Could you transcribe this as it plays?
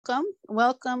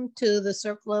Welcome to the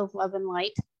Circle of Love and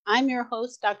Light. I'm your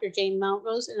host, Dr. Jane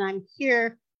Mountrose, and I'm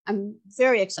here. I'm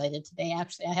very excited today,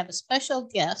 actually. I have a special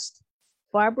guest,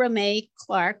 Barbara May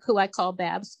Clark, who I call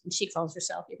Babs, and she calls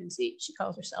herself, you can see, she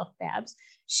calls herself Babs.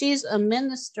 She's a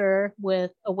minister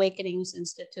with Awakenings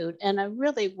Institute and a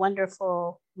really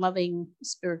wonderful, loving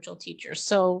spiritual teacher.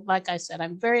 So, like I said,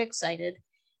 I'm very excited.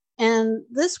 And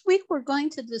this week we're going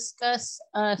to discuss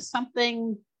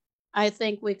something I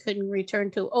think we can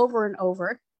return to over and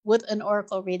over with an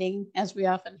oracle reading, as we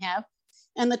often have.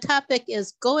 And the topic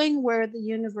is going where the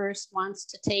universe wants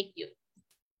to take you,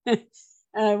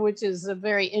 which is a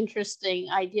very interesting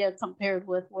idea compared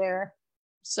with where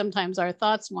sometimes our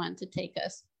thoughts want to take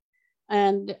us.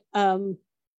 And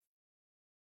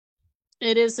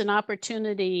it is an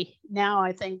opportunity now,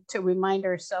 I think, to remind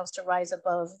ourselves to rise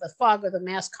above the fog of the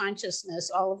mass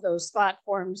consciousness, all of those thought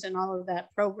forms and all of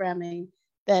that programming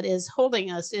that is holding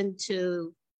us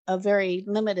into a very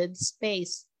limited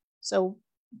space, so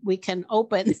we can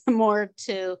open more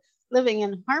to living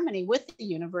in harmony with the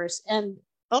universe and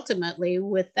ultimately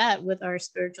with our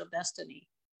spiritual destiny.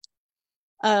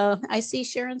 I see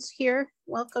Sharon's here.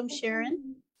 Welcome,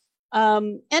 Sharon.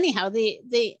 Anyhow,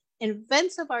 the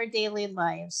events of our daily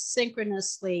lives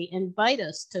synchronously invite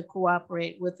us to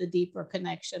cooperate with the deeper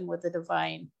connection with the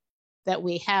divine that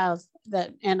we have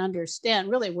that and understand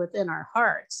really within our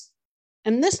hearts.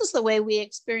 And this is the way we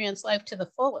experience life to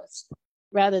the fullest,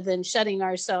 rather than shutting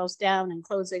ourselves down and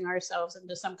closing ourselves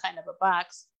into some kind of a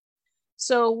box.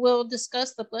 So we'll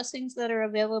discuss the blessings that are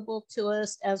available to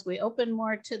us as we open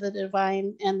more to the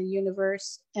divine and the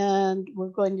universe. And we're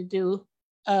going to do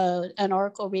an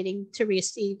oracle reading to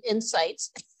receive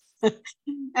insights.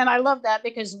 And I love that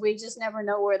because we just never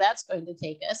know where that's going to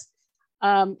take us.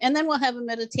 And then we'll have a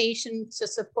meditation to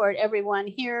support everyone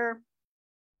here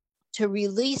to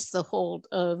release the hold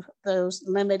of those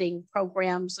limiting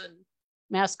programs and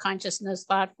mass consciousness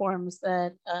thought forms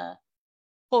that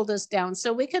hold us down,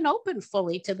 so we can open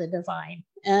fully to the divine.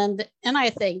 And I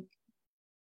think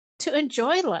to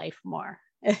enjoy life more.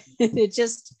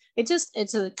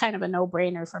 It's a kind of a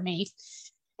no-brainer for me.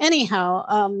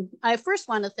 Anyhow, I first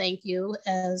want to thank you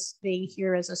as being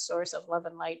here as a source of love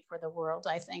and light for the world.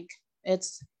 I think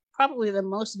it's probably the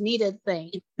most needed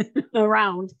thing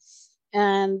around.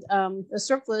 And the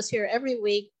circle is here every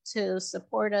week to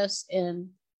support us in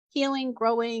healing,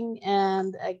 growing,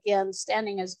 and again,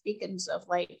 standing as beacons of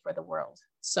light for the world.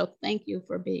 So thank you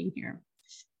for being here.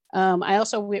 I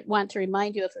also want to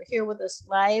remind you, if you're here with us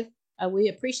live, we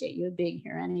appreciate you being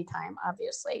here anytime,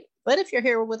 obviously. But if you're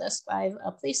here with us live,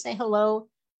 please say hello.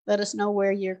 Let us know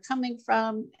where you're coming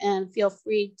from, and feel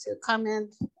free to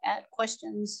comment, add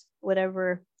questions,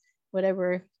 whatever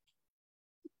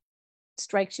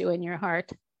strikes you in your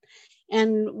heart.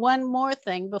 And one more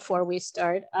thing before we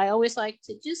start, I always like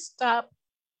to just stop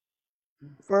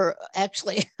for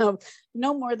actually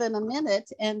no more than a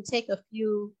minute and take a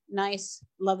few nice,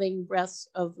 loving breaths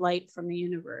of light from the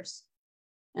universe.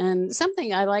 And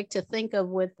something I like to think of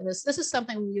with this is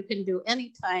something you can do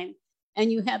anytime,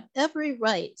 and you have every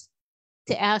right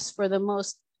to ask for the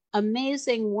most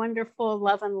amazing, wonderful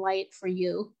love and light for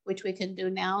you, which we can do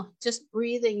now, just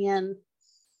breathing in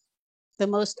the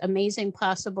most amazing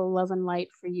possible love and light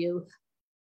for you.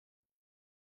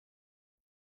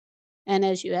 And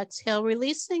as you exhale,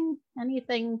 releasing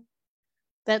anything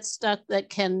that's stuck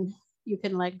that you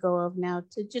can let go of now,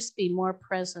 to just be more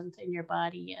present in your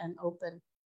body and open.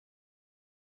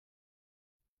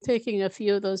 Taking a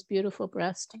few of those beautiful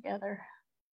breaths together.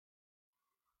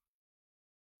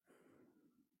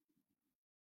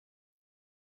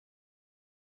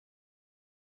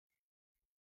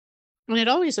 And it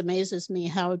always amazes me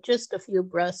how just a few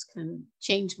breaths can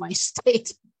change my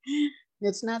state.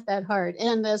 It's not that hard.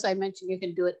 And as I mentioned, you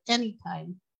can do it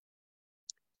anytime.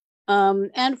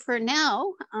 And for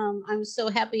now, I'm so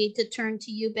happy to turn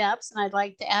to you, Babs, and I'd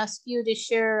like to ask you to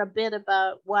share a bit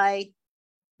about why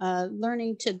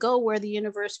learning to go where the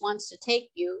universe wants to take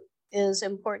you is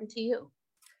important to you.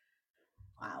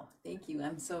 Wow, thank you.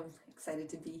 I'm so excited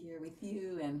to be here with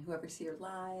you and whoever's here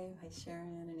live. Hi,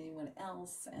 Sharon, and anyone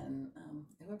else, and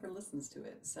whoever listens to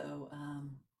it. So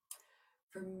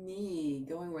for me,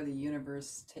 going where the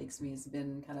universe takes me has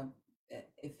been kind of,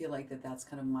 I feel like that's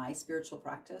kind of my spiritual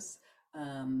practice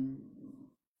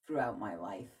throughout my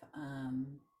life.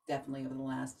 Definitely over the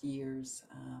last years,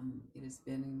 it has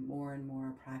been more and more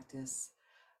a practice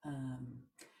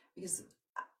because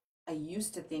I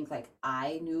used to think like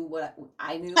I knew what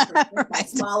I knew. My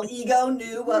small ego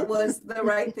knew what was the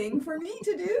right thing for me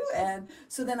to do, and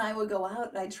so then I would go out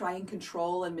and I try and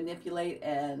control and manipulate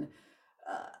and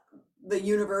the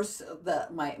universe,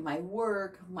 my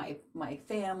work, my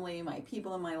family, my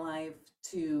people in my life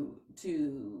to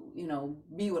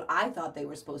be what I thought they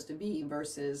were supposed to be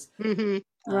versus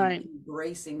Right.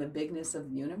 embracing the bigness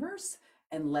of the universe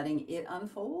and letting it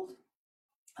unfold.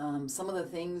 Some of the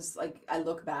things, like I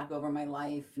look back over my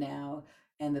life now,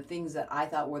 and the things that I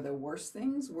thought were the worst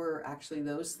things were actually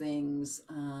those things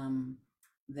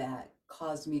that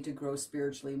caused me to grow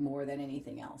spiritually more than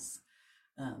anything else.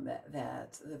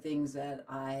 That the things that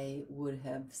I would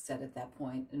have said at that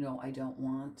point, no, I don't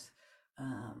want.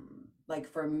 Like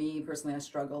for me personally, I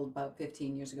struggled about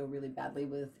 15 years ago really badly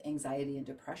with anxiety and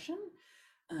depression,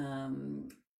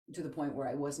 to the point where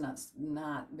I was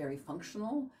not very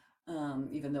functional.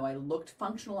 Even though I looked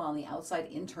functional on the outside,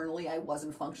 internally I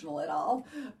wasn't functional at all.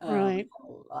 Right.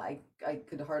 I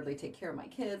could hardly take care of my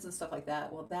kids and stuff like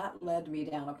that. Well, that led me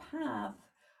down a path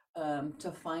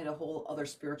to find a whole other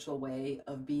spiritual way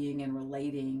of being and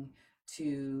relating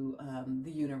to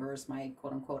the universe, my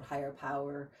quote unquote higher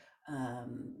power.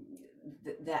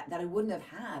 That I wouldn't have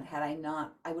had I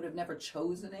not. I would have never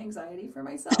chosen anxiety for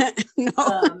myself.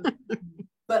 No.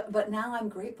 But now I'm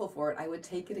grateful for it. I would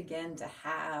take it again to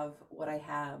have what I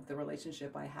have, the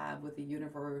relationship I have with the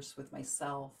universe, with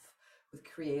myself, with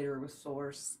creator, with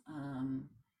source.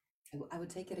 I would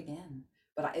take it again,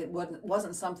 but it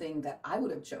wasn't something that I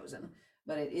would have chosen,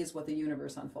 but it is what the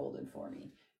universe unfolded for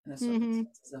me in the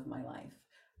circumstances of my life.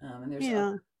 And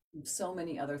there's so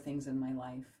many other things in my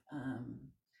life.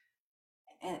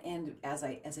 And as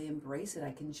I embrace it,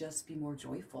 I can just be more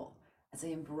joyful. As I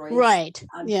embrace right.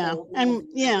 Yeah. And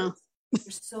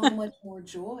there's so much more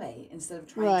joy instead of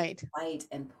trying to fight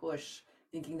and push,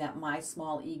 thinking that my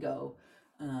small ego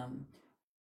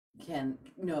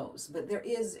knows. But there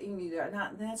is,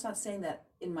 that's not saying that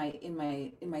in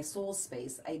my soul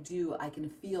space I can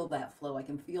feel that flow. I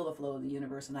can feel the flow of the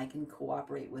universe and I can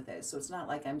cooperate with it. So it's not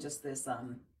like I'm just this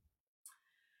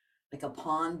like a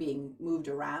pawn being moved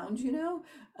around,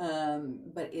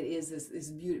 but it is this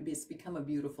beauty. It's become a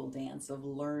beautiful dance of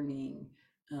learning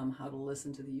how to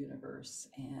listen to the universe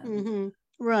and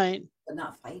right, but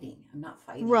not fighting. I'm not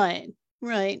fighting.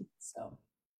 Right. So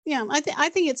yeah, I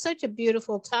think it's such a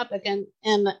beautiful topic,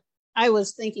 and I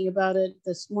was thinking about it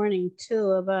this morning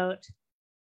too about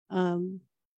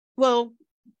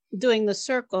doing the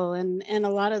circle and a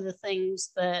lot of the things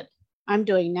that I'm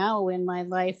doing now in my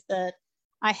life that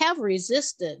I have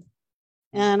resisted.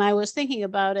 And I was thinking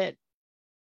about it.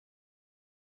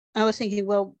 I was thinking,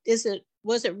 well,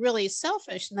 was it really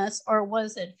selfishness or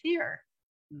was it fear?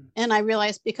 And I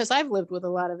realized because I've lived with a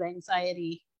lot of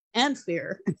anxiety and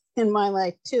fear in my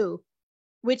life too,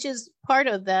 which is part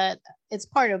of that. It's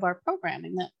part of our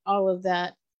programming, that all of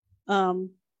that.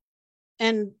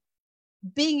 And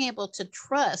being able to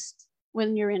trust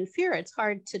when you're in fear, it's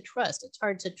hard to trust. It's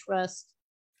hard to trust.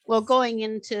 Well, going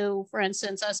into, for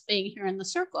instance, us being here in the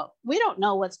circle, we don't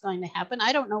know what's going to happen.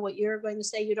 I don't know what you're going to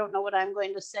say. You don't know what I'm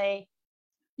going to say.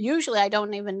 Usually I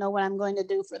don't even know what I'm going to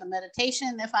do for the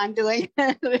meditation if I'm doing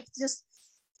it.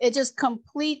 It's just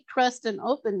complete trust and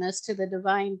openness to the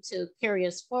divine to carry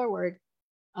us forward.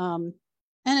 And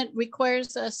it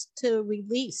requires us to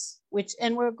release,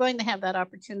 and we're going to have that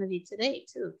opportunity today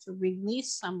too, to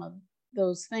release some of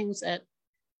those things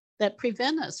that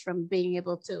prevent us from being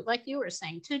able to, like you were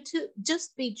saying, to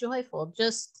just be joyful,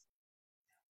 just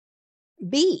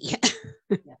be,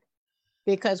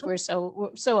 because we're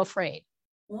so afraid.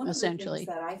 One of the things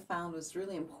that I found was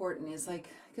really important is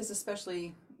because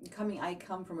especially I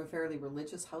come from a fairly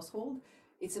religious household.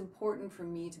 It's important for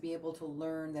me to be able to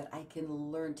learn that I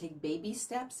can take baby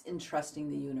steps in trusting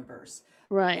the universe.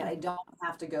 Right. That I don't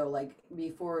have to go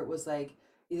before it was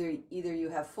either you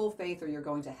have full faith or you're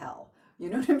going to hell. You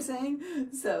know what I'm saying?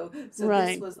 So this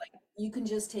was you can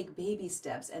just take baby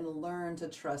steps and learn to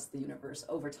trust the universe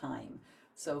over time.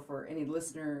 So for any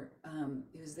listener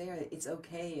who's there, it's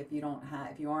okay if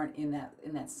you aren't in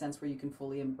that sense where you can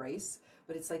fully embrace.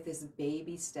 But it's like this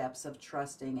baby steps of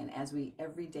trusting, and as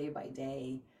every day by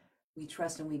day, we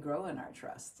trust and we grow in our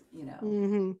trust.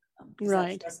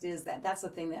 That trust is that's the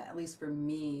thing that, at least for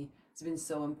me, has been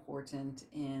so important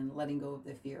in letting go of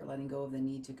the fear, letting go of the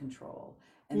need to control,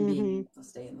 and being able to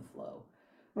stay in the flow.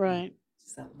 Right.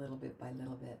 Just that little bit by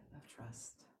little bit of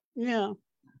trust. Yeah.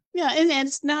 Yeah, and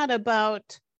it's not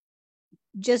about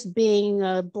just being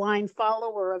a blind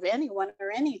follower of anyone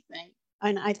or anything.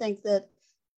 And I think that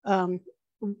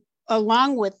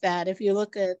along with that, if you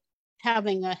look at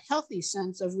having a healthy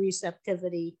sense of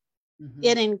receptivity,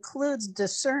 it includes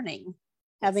discerning,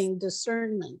 having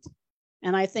discernment.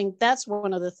 And I think that's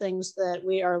one of the things that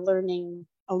we are learning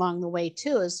along the way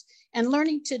too, is and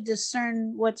learning to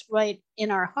discern what's right in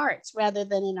our hearts rather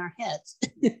than in our heads.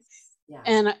 Yeah.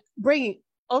 And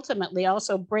ultimately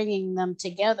also bringing them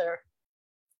together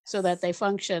so that they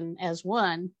function as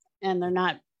one and they're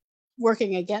not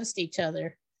working against each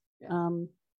other. Yeah.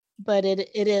 But it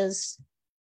is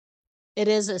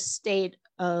a state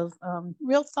of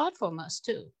real thoughtfulness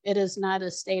too. It is not a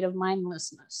state of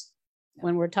mindlessness. Yeah.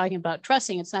 When we're talking about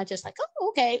trusting, it's not just like, oh,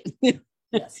 okay.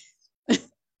 Yes.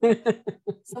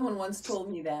 Someone once told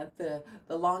me that the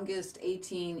longest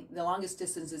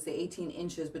distance is the 18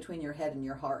 inches between your head and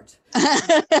your heart.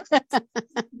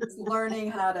 Just learning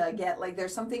how to get, like,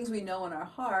 there's some things we know in our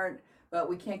heart, but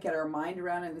we can't get our mind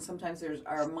around it. And sometimes there's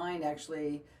our mind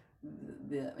actually,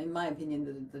 in my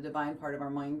opinion, the divine part of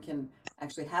our mind can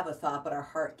actually have a thought, but our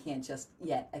heart can't just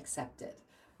yet accept it.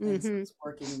 And so it's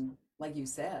working, like you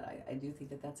said. I do think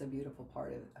that that's a beautiful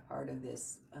part of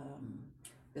this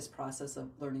this process of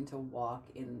learning to walk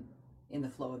in the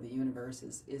flow of the universe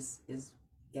is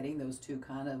getting those two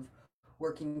kind of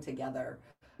working together.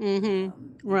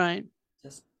 Right.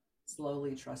 Just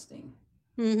slowly trusting.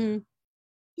 And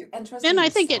trusting I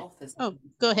think yourself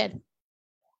go ahead.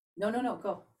 No,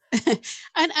 go.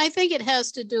 And I think it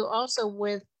has to do also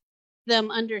with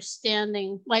them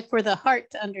understanding, like for the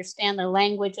heart to understand the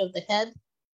language of the head.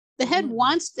 The head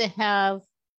wants to have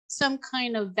some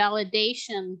kind of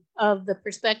validation of the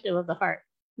perspective of the heart,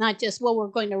 not just, well, we're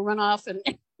going to run off and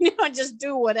just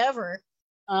do whatever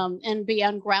and be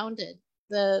ungrounded.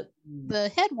 The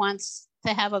head wants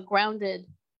to have a grounded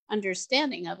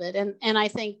understanding of it. And I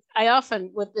think I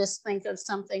often with this think of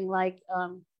something like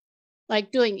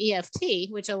doing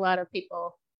EFT, which a lot of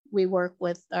people we work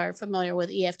with are familiar with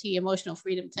EFT, emotional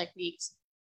freedom techniques.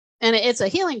 And it's a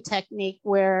healing technique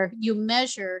where you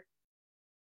measure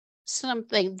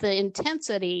something, the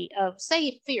intensity of,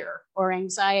 say, fear or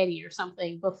anxiety or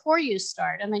something before you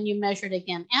start, and then you measure it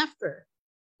again after.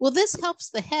 Well, this helps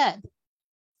the head.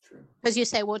 True. Because you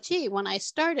say, well, gee, when I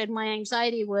started, my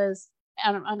anxiety was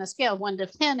on a scale of 1 to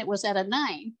 10, it was at a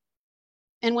 9.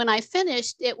 And when I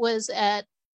finished, it was at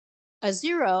a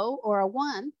 0 or a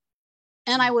 1.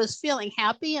 And I was feeling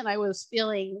happy and I was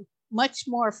feeling much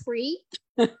more free.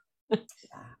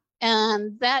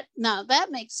 And that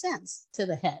makes sense to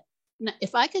the head. Now,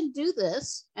 if I can do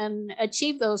this and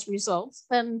achieve those results,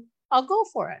 then I'll go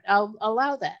for it. I'll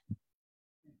allow that.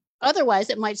 Otherwise,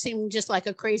 it might seem just like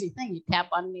a crazy thing. You tap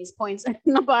on these points in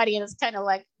the body and it's kind of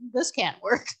like, this can't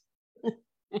work.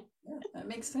 Yeah, that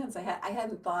makes sense. I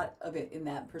hadn't thought of it in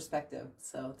that perspective.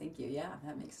 So thank you. Yeah,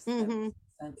 that makes sense.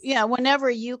 Yeah,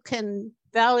 whenever you can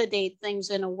validate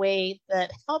things in a way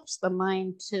that helps the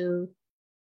mind to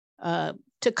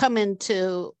come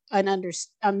into a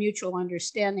mutual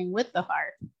understanding with the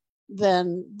heart,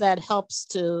 then that helps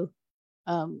to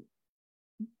I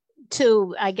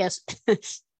guess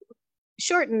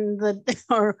shorten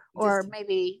or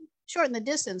maybe shorten the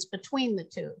distance between the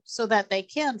two so that they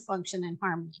can function in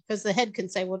harmony. Because the head can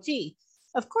say, well, gee,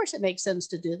 of course it makes sense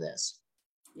to do this.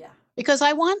 Yeah. Because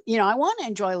I want to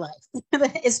enjoy life.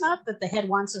 It's not that the head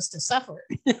wants us to suffer.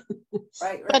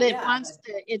 Right. But it wants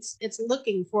to, it's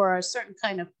looking for a certain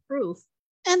kind of proof.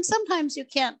 And sometimes you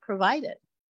can't provide it.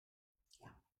 Yeah.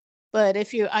 But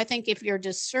I think if you're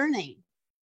discerning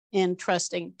and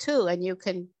trusting too, and you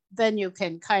can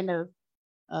kind of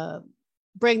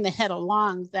bring the head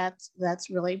along, that's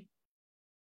really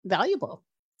valuable.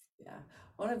 Yeah.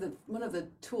 One of the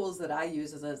tools that I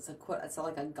use is it's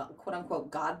like a quote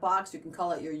unquote God box. You can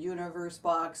call it your universe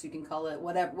box. You can call it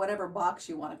whatever box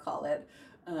you want to call it.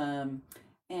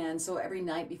 And so every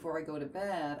night before I go to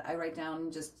bed, I write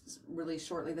down just really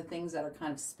shortly the things that are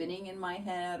kind of spinning in my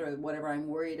head, or whatever I'm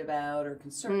worried about or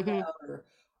concerned about, or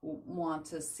want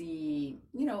to see,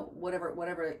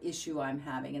 whatever issue I'm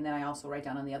having. And then I also write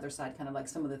down on the other side kind of like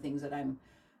some of the things that I'm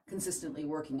consistently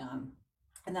working on.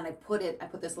 And then I put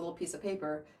this little piece of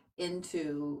paper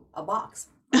into a box.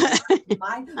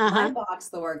 My box,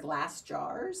 though, are glass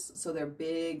jars. So they're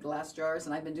big glass jars.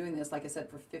 And I've been doing this, like I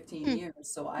said, for 15 years.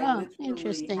 So I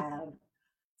literally have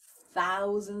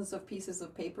thousands of pieces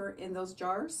of paper in those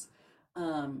jars.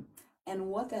 And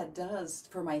what that does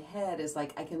for my head is,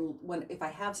 like, if I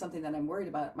have something that I'm worried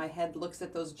about, my head looks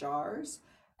at those jars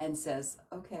and says,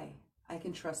 okay, I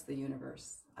can trust the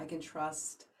universe. I can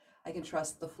trust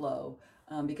the flow.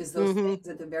 Because those things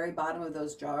at the very bottom of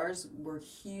those jars were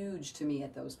huge to me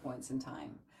at those points in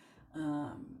time.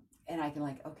 And I can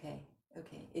okay.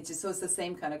 It's just, so it's the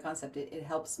same kind of concept. It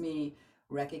helps me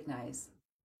recognize,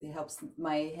 it helps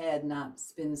my head not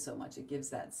spin so much. It gives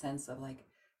that sense of like,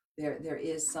 there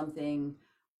is something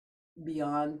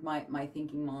beyond my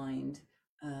thinking mind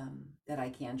that I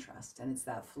can trust, and it's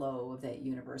that flow of that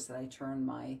universe that I turn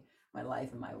my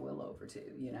life and my will over to,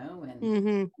 you know,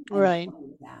 and Right. flow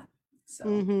with that. So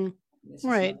Mm-hmm. it's just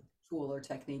Right. another tool or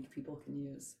technique people can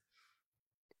use.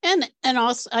 And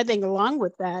also I think along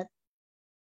with that,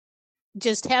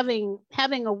 just having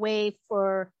a way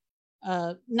for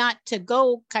not to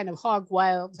go kind of hog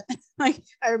wild. Like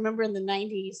I remember in the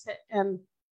 90s, and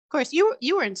of course you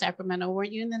were in Sacramento,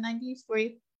 weren't you, in the 90s? Were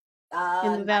you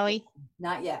in the Not yet. valley?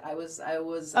 Not yet. I was I think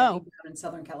Oh, down in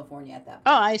Southern California at that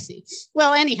oh, point. I see.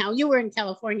 Well, anyhow, you were in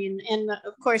California, and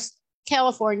of course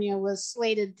California was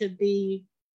slated to be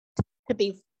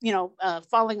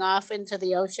falling off into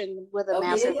the ocean with a Okay,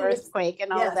 yeah, massive yeah, yes. earthquake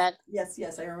and all of Yes, that. yes,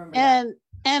 yes, I remember that.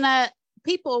 And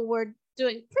people were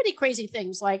doing pretty crazy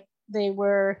things, like they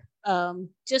were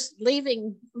just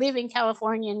leaving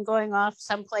California and going off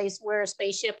someplace where a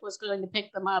spaceship was going to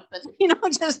pick them up,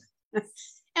 and just.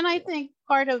 And I Yeah. think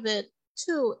part of it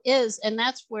too is, and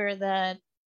that's where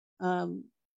um,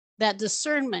 that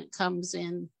discernment comes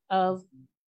in, of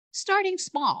starting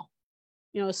small.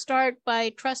 Start by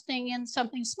trusting in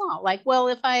something small. Like, well,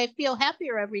 if I feel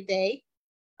happier every day,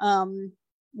 um,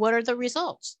 what are the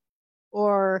results?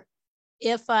 Or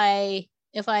if I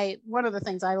one of the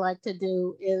things I like to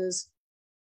do is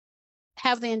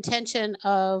have the intention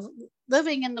of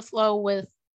living in the flow with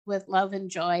love and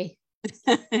joy.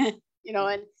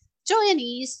 And joy and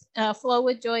ease, flow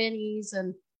with joy and ease.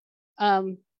 And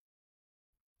um,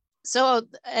 so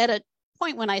at a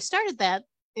point when I started that,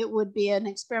 it would be an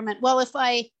experiment. Well, if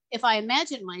I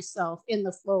imagine myself in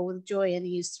the flow with joy and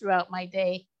ease throughout my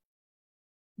day,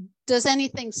 does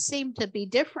anything seem to be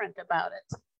different about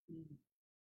it? Mhm.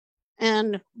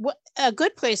 And a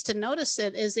good place to notice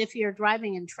it is if you're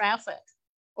driving in traffic,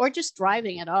 or just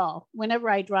driving at all. Whenever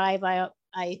I drive,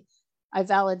 I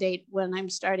validate when I'm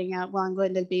starting out, well, I'm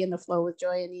going to be in the flow with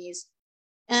joy and ease.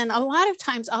 And a lot of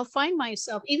times I'll find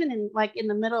myself even in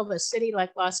the middle of a city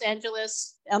like Los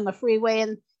Angeles on the freeway,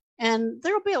 and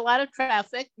there'll be a lot of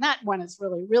traffic, not when it's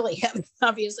really, really heavy.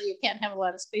 Obviously, you can't have a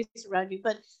lot of space around you,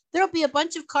 but there'll be a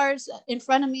bunch of cars in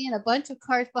front of me and a bunch of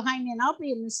cars behind me, and I'll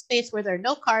be in this space where there are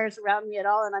no cars around me at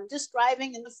all, and I'm just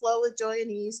driving in the flow with joy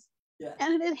and ease. Yeah.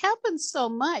 And it happens so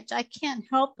much, I can't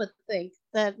help but think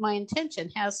that my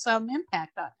intention has some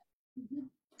impact on Mhm.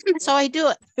 it. So Yeah. I do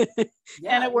it, and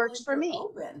Yeah, it well, works for you're me.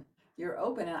 open. You're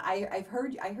open, and I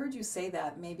heard you say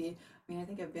that maybe. I mean, I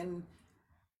think I've been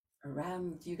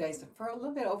around you guys for a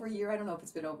little bit over a year. I don't know if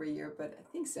it's been over a year, but I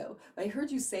think so. But I heard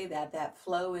you say that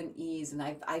flow and ease, and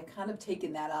I've kind of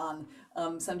taken that on.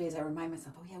 Some days I remind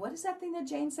myself, oh yeah, what is that thing that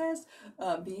Jane says?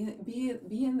 Be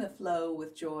in the flow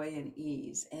with joy and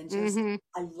ease, and just Mm-hmm.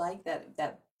 I like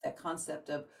that concept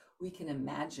of we can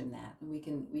imagine that and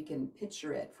we can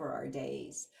picture it for our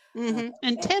days. Um, Mm-hmm.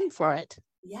 And tend for it.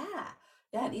 yeah.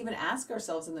 Yeah. And even ask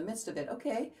ourselves in the midst of it,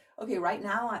 okay, right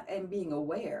now I am being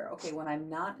aware. Okay, when I'm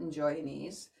not enjoying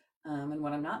these, and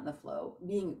when I'm not in the flow,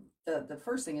 being the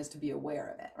first thing is to be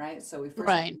aware of it, right? So we first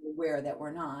have to Right. be aware that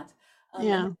we're not. And then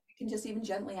Yeah. we can just even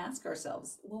gently ask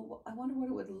ourselves, well, I wonder what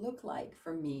it would look like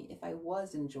for me if I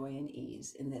was in joy and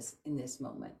ease in this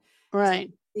moment. Because I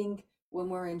Right. think when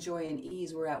we're in joy and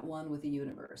ease, we're at one with the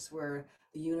universe, where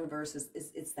the universe is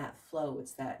it's that flow,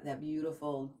 it's that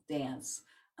beautiful dance.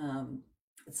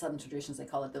 In some traditions they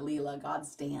call it the Leela,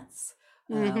 God's dance,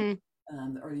 um,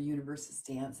 Mm-hmm. or the universe's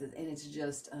dance, and it's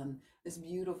just this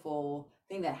beautiful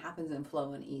thing that happens in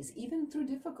flow and ease, even through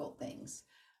difficult things.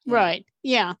 You know, Right.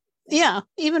 Yeah. yeah, Yeah.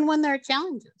 Even when there are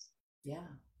challenges. yeah,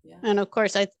 yeah, And of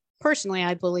course, I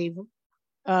believe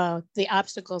the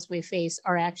obstacles we face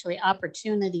are actually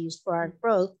opportunities for our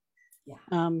growth. yeah,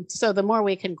 So the more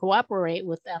we can cooperate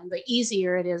with them, the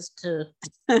easier it is to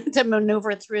to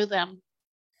maneuver through them.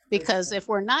 for Because sure. if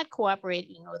we're not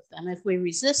cooperating with them, if we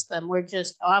resist them, we're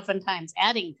just oftentimes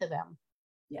adding to them.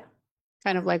 Yeah,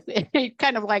 Kind of for like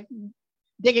kind of like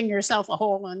digging yourself a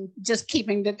hole and just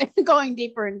keeping going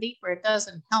deeper and deeper. It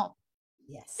doesn't help.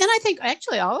 And I yes. think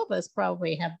actually all of us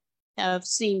probably have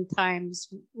seen times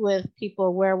with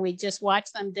people where we just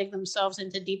watch them dig themselves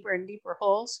into deeper and deeper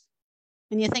holes,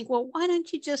 and you think, well, why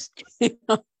don't you just you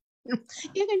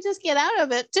can just get out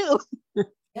of it too.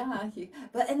 Yeah,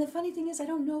 but and the funny thing is, I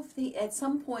don't know if they at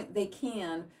some point they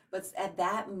can, but at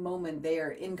that moment they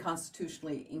are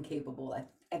inconstitutionally incapable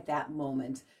at that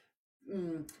moment.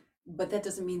 Mm, but that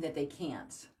doesn't mean that they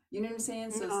can't. You know what I'm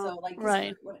saying? So No, like, because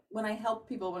right. when I help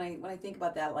people, when I think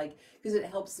about that, like, because it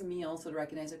helps me also to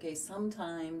recognize, okay,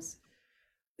 sometimes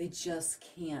they just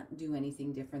can't do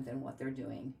anything different than what they're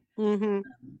doing. Mm-hmm.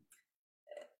 Um,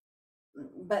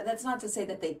 but that's not to say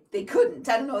that they couldn't.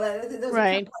 I don't know, that those are kind of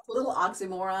Right. like a little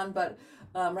oxymoron, but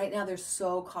right now they're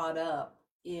so caught up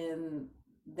in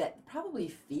that probably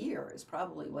fear is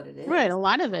probably what it Right. is. A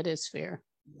lot of it is fear.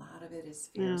 A lot of it is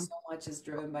fear. Yeah. So much is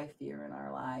driven by fear in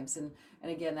our lives. And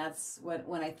again, that's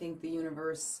when I think the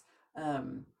universe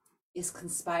um, is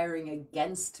conspiring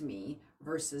against me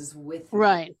versus with me.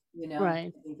 Right. You know,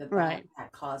 Right. I think Right.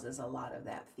 that causes a lot of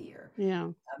that fear, Yeah.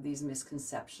 of these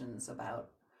misconceptions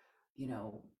about, you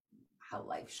know, how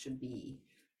life should be.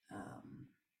 Um,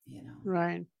 you know,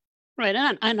 Right. Right.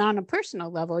 And on a personal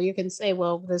level, you can say,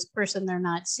 well, this person, they're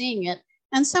not seeing it.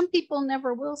 And some people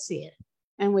never will see it.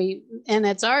 And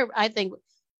it's I think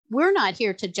we're not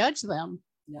here to judge them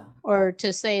no, or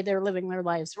to say they're living their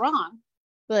lives wrong.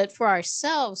 But for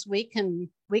ourselves, we can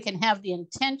have the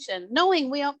intention, knowing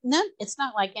it's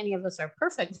not like any of us are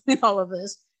perfect in all of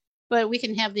this, but we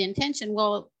can have the intention.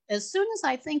 Well, as soon as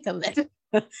I think of it,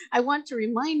 I want to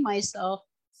remind myself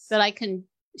that I can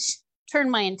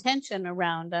turn my intention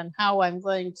around on how I'm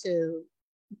going to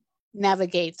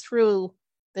navigate through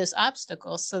this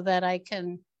obstacle so that I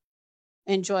can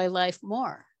enjoy life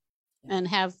more yeah, and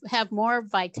have more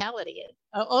vitality.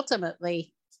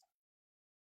 Ultimately,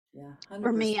 yeah,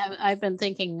 for 100%. me, I've been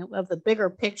thinking of the bigger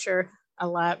picture a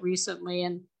lot recently,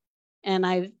 and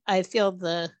I feel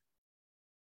the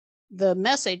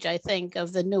message, I think,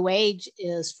 of the new age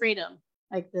is freedom.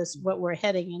 Like this, what we're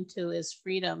heading into is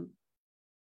freedom.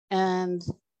 And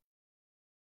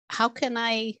how can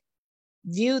I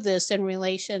view this in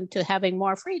relation to having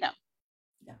more freedom,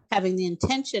 Yeah, having the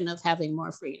intention of having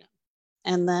more freedom,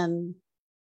 and then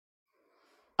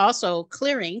also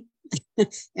clearing?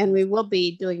 And we yes, will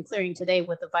be doing clearing today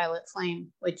with the violet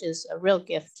flame, which is a real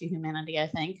gift to humanity, I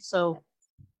think. So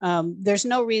there's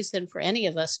no reason for any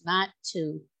of us not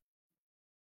to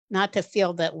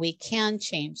feel that we can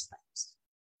change things.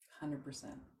 100%.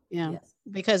 Yeah, Yes.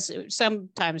 because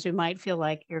sometimes we might feel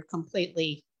like you're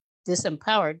completely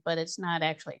disempowered, but it's not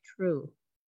actually true.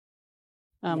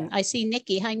 Yeah. I see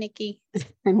Nikki. Hi, Nikki,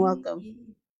 and welcome.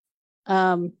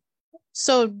 Hi. Um,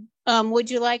 so, would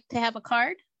you like to have a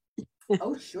card?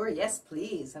 Oh, sure. Yes,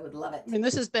 please. I would love I it. mean,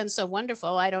 this has been so wonderful.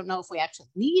 I don't know if we actually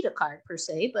need a card per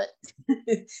se, but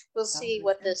we'll Oh, see for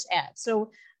what sure. this adds.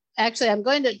 So, actually, I'm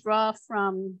going to draw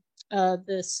from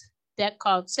this deck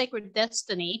called Sacred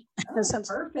Destiny, Oh, since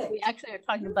we perfect. actually are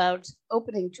talking about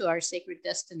opening to our sacred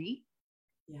destiny.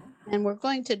 Yeah. And we're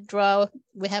going to draw,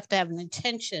 we have to have an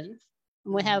intention.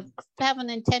 And we have Mhm. to have an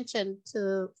intention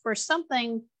for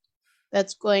something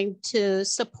that's going to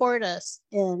support us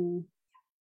in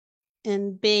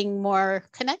being more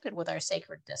connected with our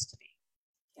sacred destiny.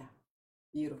 Yeah.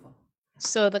 Beautiful.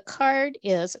 So the card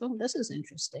is, oh, this is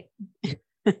interesting.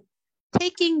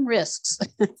 Taking risks.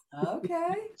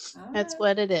 Okay. All That's right.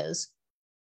 what it is.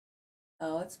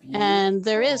 Oh, it's And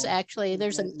beautiful. Oh,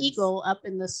 there's an goodness. eagle up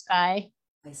in the sky.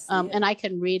 I see And it. I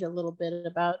can read a little bit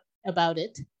about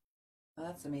it. Oh,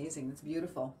 that's amazing. That's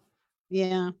beautiful.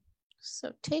 Yeah.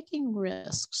 So taking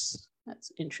risks.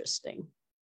 That's interesting.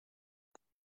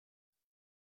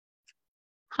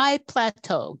 High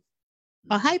plateau.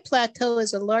 A high plateau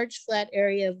is a large flat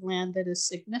area of land that is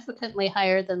significantly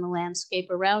higher than the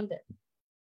landscape around it.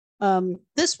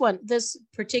 This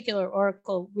particular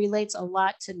oracle relates a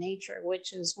lot to nature,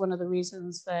 which is one of the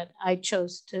reasons that I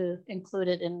chose to include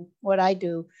it in what I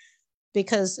do,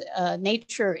 because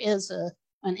nature is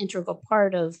an integral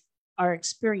part of our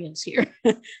experience here.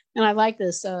 And I like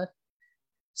this,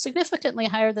 significantly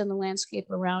higher than the landscape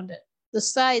around it. The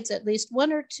sides, at least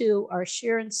one or two, are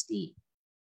sheer and steep.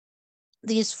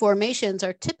 These formations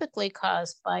are typically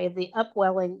caused by the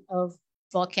upwelling of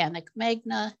volcanic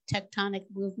magma, tectonic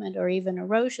movement, or even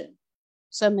erosion.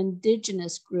 Some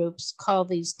indigenous groups call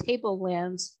these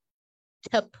tablelands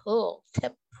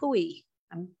tepui.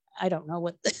 I don't know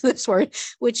what this word,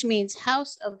 which means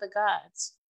house of the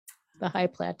gods, the high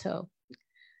Okay. plateau.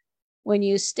 When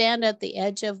you stand at the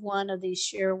edge of one of these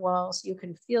sheer walls, you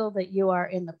can feel that you are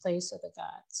in the place of the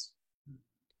gods.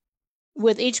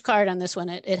 With each card on this one,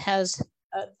 it has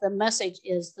the message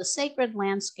is the sacred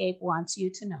landscape wants you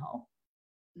to know.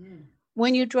 Mm.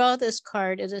 When you draw this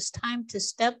card, it is time to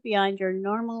step beyond your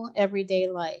normal everyday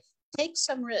life. Take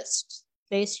some risks,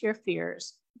 face your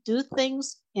fears, do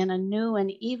things in a new and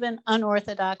even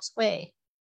unorthodox way.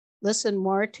 Listen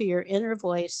more to your inner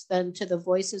voice than to the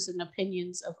voices and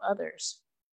opinions of others.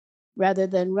 Rather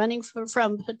than running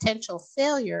from potential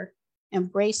failure,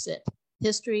 embrace it.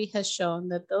 History has shown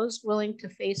that those willing to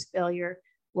face failure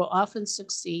will often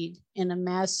succeed in a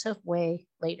massive way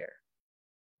later.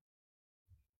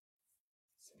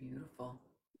 It's beautiful.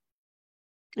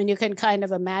 And you can kind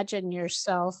of imagine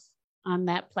yourself on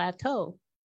that plateau.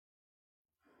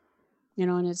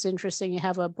 And it's interesting, you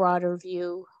have a broader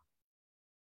view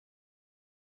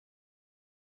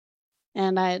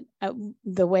And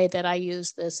the way that I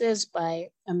use this is by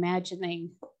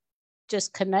imagining,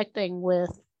 just connecting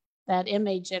with that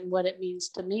image and what it means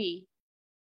to me,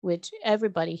 which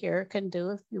everybody here can do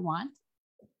if you want.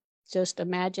 Just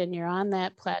imagine you're on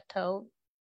that plateau,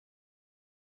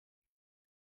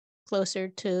 closer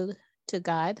to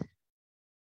God,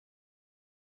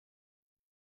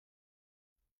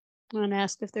 and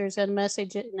ask if there's a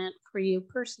message in it for you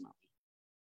personally.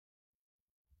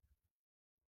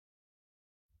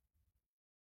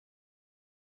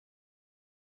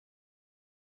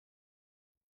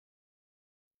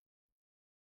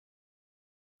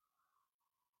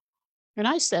 And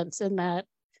I sense in that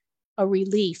a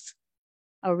relief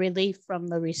from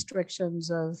the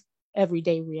restrictions of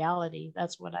everyday reality.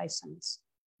 That's what I sense.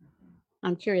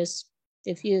 I'm curious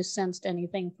if you sensed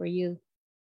anything for you.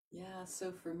 Yeah,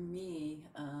 so for me,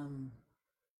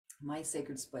 my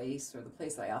sacred space, or the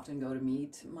place that I often go to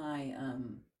meet my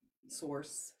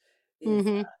source, is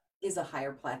Mm-hmm. is a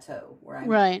higher plateau where I'm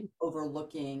Right.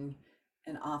 overlooking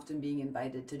and often being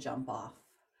invited to jump off.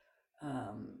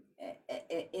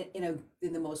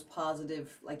 In the most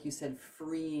positive, like you said,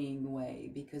 freeing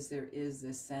way, because there is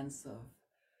this sense of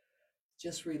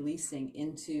just releasing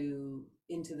into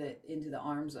the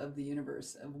arms of the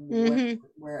universe, of Mm-hmm.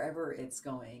 wherever it's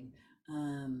going,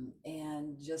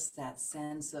 and just that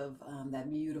sense of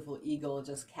that beautiful eagle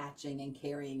just catching and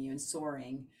carrying you and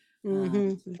soaring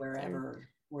Mm-hmm. to wherever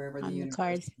the On the universe,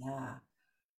 card. yeah,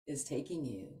 is taking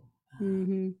you.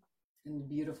 Mm-hmm. And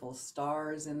beautiful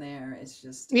stars in there. It's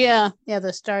just Yeah.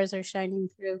 The stars are shining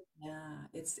through. yeah,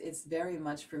 it's very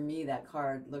much, for me, that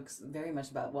card looks very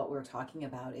much about what we're talking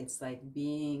about. It's like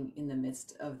being in the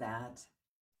midst of that,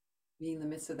 being in the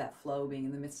midst of that flow, being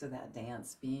in the midst of that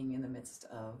dance, being in the midst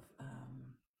of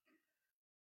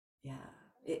yeah.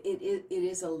 It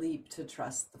is a leap to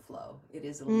trust the flow. It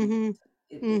is a leap. Mm-hmm.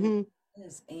 It Mm-hmm.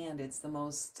 is, and it's the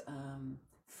most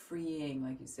freeing,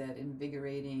 like you said,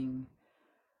 invigorating,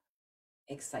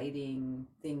 exciting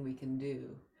thing we can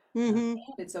do. Mm-hmm. And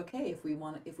it's okay if we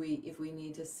want, if we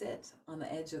need to sit on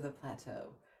the edge of the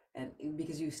plateau, and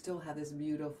because you still have this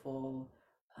beautiful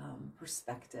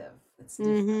perspective that's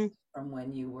different Mm-hmm. from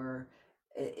when you were.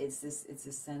 It's this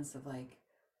sense of like,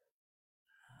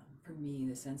 for me,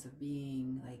 the sense of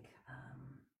being like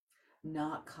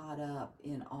not caught up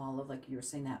in all of, like you were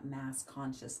saying, that mass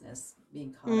consciousness,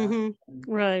 being caught up Mm-hmm. in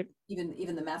Right.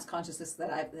 even the mass consciousness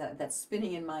that's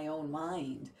spinning in my own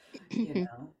mind, you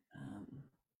know,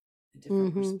 a different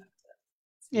Mm-hmm. perspective.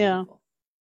 It's Yeah. beautiful.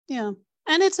 Yeah.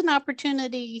 And it's an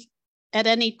opportunity at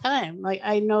any time. Like,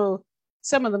 I know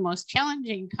some of the most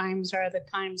challenging times are the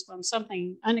times when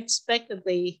something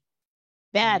unexpectedly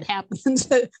bad happens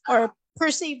or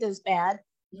perceived as bad.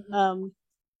 Mhm. Um,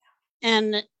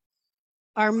 and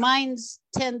our minds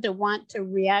tend to want to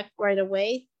react right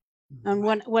away. And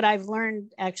what I've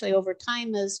learned actually over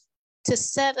time is to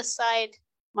set aside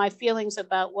my feelings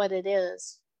about what it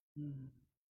is,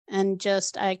 and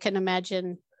just, I can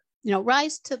imagine,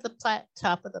 rise to the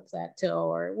top of the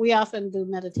plateau, or we often do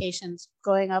meditations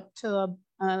going up to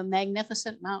a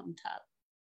magnificent mountaintop.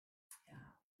 Yeah.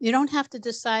 You don't have to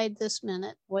decide this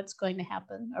minute what's going to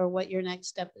happen or what your next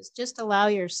step is. Just allow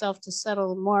yourself to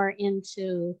settle more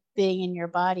into being in your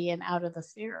body and out of the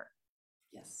fear.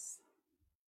 Yes.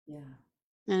 Yeah.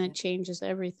 And Yeah. it changes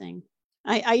everything.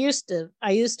 I used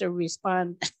to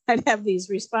respond. I'd have these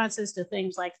responses to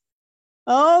things like,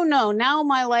 "Oh no, now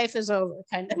my life is over,"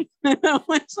 kind of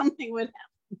when something would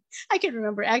happen. I can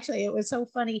remember, actually, it was so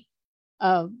funny.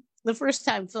 The first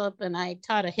time Philip and I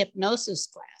taught a hypnosis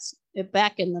class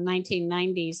back in the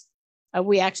 1990s,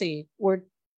 we actually were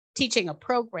teaching a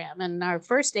program. And our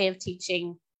first day of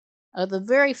teaching, the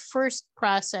very first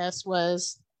process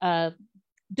was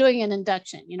doing an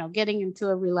induction, getting into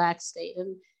a relaxed state.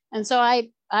 And so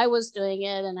I was doing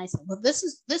it, and I said, well, this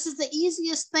is the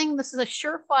easiest thing. This is a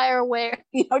surefire way,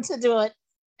 to do it.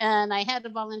 And I had a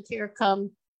volunteer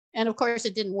come, and of course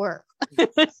it didn't work.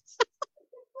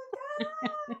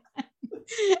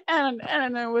 and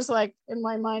it was like, in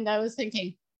my mind, I was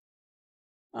thinking,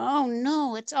 oh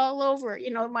no, it's all over.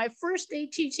 My first day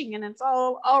teaching, and it's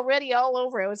already all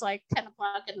over. It was like 10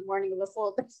 o'clock in the morning of a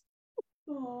full day.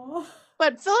 Aww.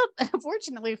 But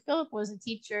fortunately, Philip was a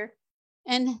teacher,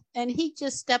 and he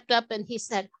just stepped up and he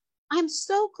said, I'm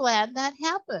so glad that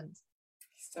happened.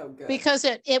 So good. Because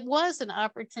it was an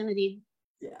opportunity.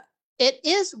 Yeah. It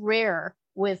is rare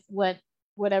with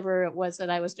whatever it was that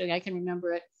I was doing. I can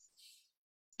remember it.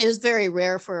 It was very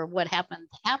rare for what happened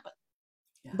to happen.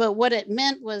 Yeah. But what it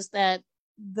meant was that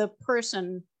the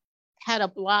person had a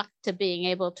block to being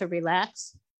able to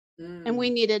relax, and we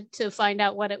needed to find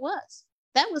out what it was.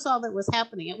 that was all that was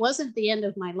happening. It wasn't the end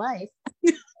of my life.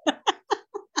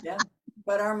 Yeah.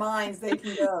 But our minds, they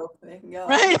can go. They can go.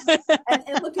 Right.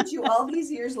 And look at you all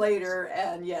these years later,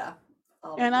 and yeah.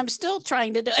 And I'm still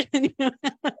trying to do it.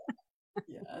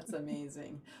 Yeah, that's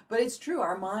amazing. But it's true.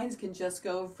 Our minds can just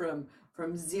go from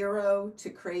zero to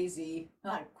crazy,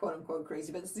 not quote unquote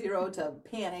crazy, but zero to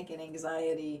panic and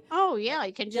anxiety. Oh yeah,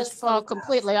 you can just so fall fast.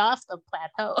 completely off the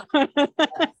plateau.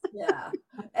 Yes, yeah.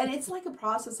 And it's like a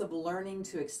process of learning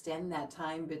to extend that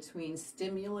time between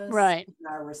stimulus Right. and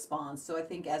our response. So I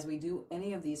think as we do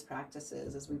any of these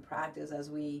practices, as we practice, as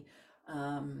we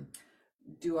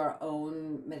do our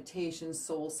own meditation,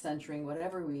 soul centering,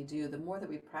 whatever we do, the more that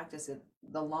we practice it,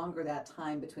 the longer that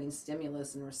time between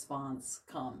stimulus and response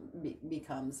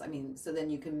becomes. I mean, so then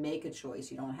you can make a choice.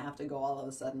 You don't have to go all of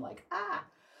a sudden like,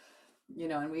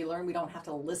 and we learn we don't have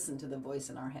to listen to the voice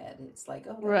in our head. It's like,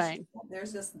 oh,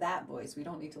 there's just that voice. We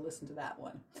don't need to listen to that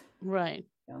one. Right.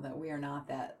 That we're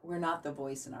not the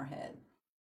voice in our head.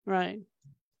 Right.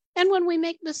 And when we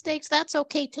make mistakes, that's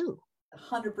okay too.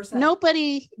 100%.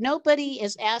 Nobody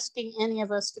is asking any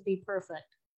of us to be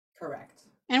perfect. Correct.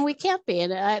 And we can't be.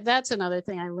 And that's another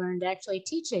thing I learned actually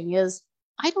teaching is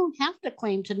I don't have to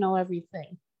claim to know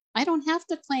everything. I don't have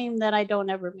to claim that I don't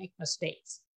ever make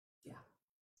mistakes. Yeah.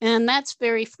 And that's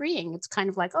very freeing. It's kind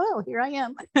of like, oh, here I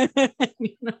am.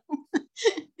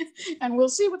 And we'll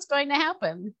see what's going to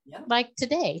happen. Yeah. Like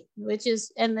today,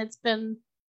 and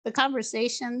the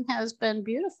conversation has been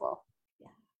beautiful. Yeah,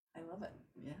 I love it.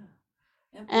 Yeah.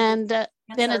 And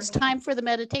then it's time for the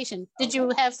meditation. Did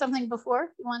you have something before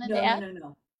you wanted to add?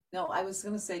 No, I was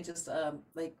going to say just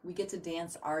like we get to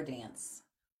dance our dance.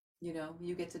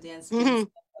 You get to dance. Mm-hmm.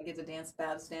 I get to dance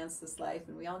Bab's dance this life,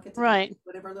 and we all get to do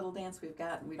whatever little dance we've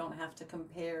got, and we don't have to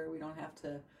compare. We don't have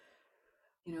to,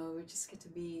 we just get to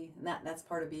be, and that's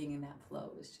part of being in that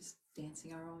flow is just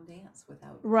dancing our own dance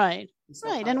without. Right.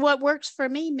 And what works for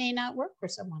me may not work for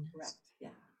someone else.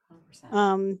 Correct. Yeah.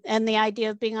 100%. And the idea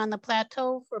of being on the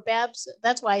plateau for Babs,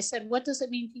 that's why I said, what does it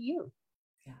mean to you?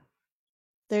 Yeah.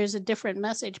 There's a different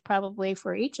message probably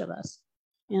for each of us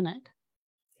in it.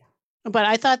 Yeah. But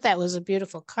I thought that was a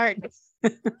beautiful card. Yeah,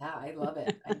 I love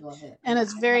it. And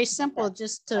it's very simple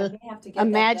just to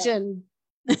imagine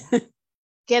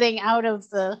getting out of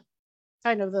the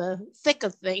kind of the thick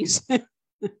of things. 100%.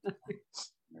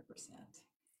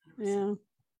 Yeah.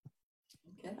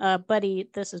 Okay. Buddy,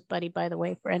 this is Buddy, by the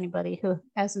way, for anybody who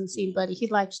hasn't seen Buddy. He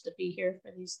likes to be here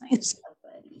for these things.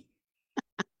 Buddy.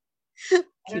 I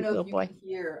don't know if you can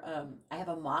hear, I have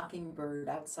a mockingbird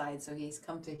outside, so he's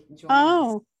come to join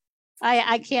us.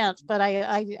 I can't, but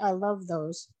I love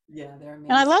those. Yeah, they're amazing.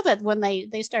 And I love it when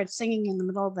they start singing in the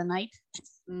middle of the night.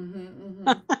 Mm-hmm,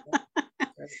 mm-hmm.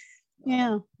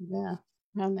 Yeah.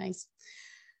 How nice.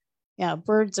 Yeah,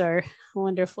 birds are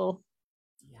wonderful.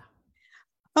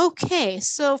 Okay,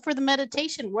 so for the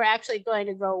meditation, we're actually going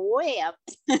to go way up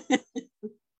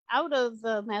out of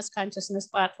the mass consciousness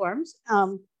platforms.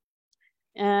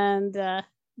 And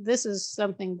this is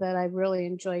something that I really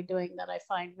enjoy doing that I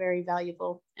find very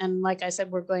valuable. And like I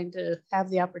said, we're going to have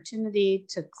the opportunity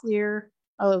to clear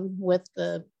with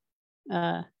the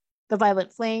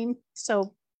violet flame.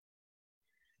 So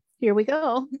here we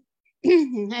go.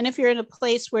 And if you're in a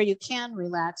place where you can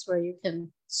relax, where you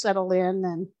can settle in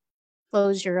and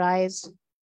close your eyes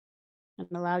and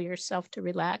allow yourself to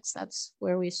relax, that's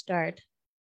where we start.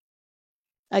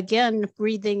 Again,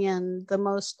 breathing in the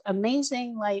most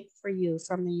amazing light for you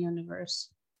from the universe.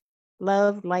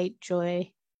 Love, light,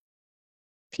 joy,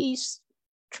 peace,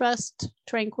 trust,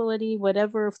 tranquility,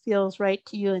 whatever feels right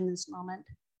to you in this moment.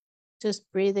 Just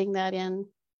breathing that in.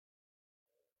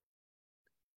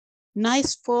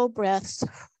 Nice full breaths.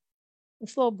 The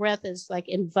full breath is like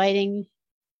inviting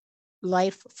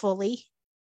life fully.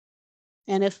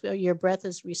 And if your breath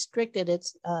is restricted,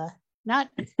 it's not,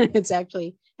 it's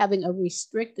actually having a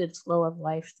restricted flow of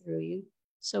life through you.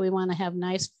 So we want to have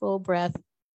nice full breath.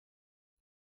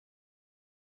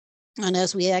 And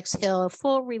as we exhale, a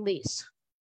full release,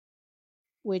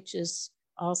 which is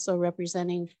also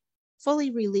representing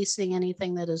fully releasing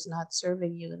anything that is not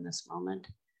serving you in this moment.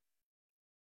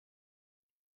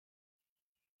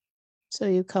 So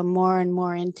you come more and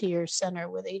more into your center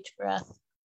with each breath.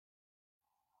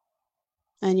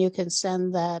 And you can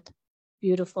send that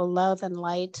beautiful love and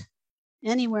light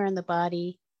anywhere in the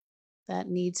body that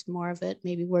needs more of it.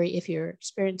 Maybe if you're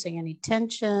experiencing any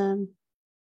tension,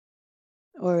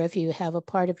 or if you have a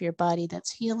part of your body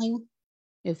that's healing,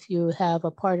 if you have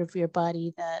a part of your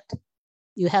body that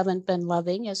you haven't been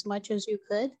loving as much as you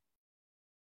could.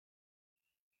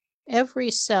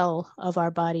 Every cell of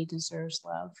our body deserves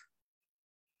love.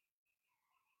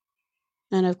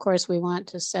 And of course, we want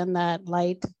to send that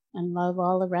light and love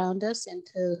all around us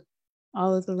into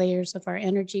all of the layers of our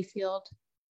energy field,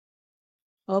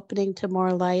 opening to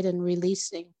more light and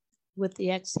releasing with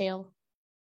the exhale.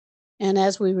 And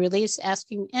as we release,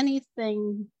 asking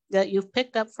anything that you've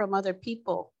picked up from other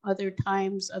people, other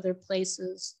times, other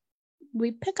places.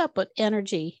 We pick up what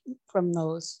energy from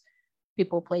those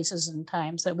people, places, and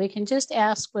times that we can just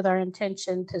ask with our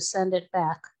intention to send it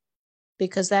back,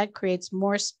 because that creates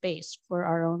more space for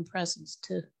our own presence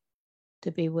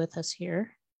to be with us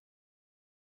here.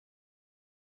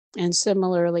 And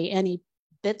similarly, any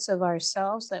bits of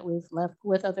ourselves that we've left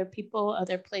with other people,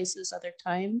 other places, other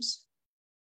times,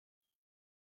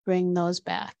 bring those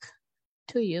back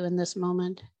to you in this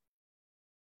moment.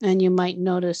 And you might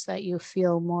notice that you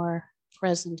feel more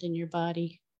present in your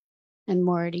body and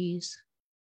more at ease.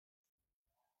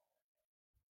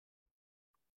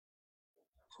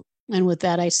 And with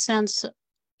that, I sense,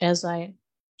 as I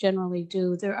generally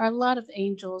do, there are a lot of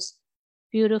angels,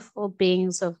 beautiful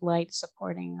beings of light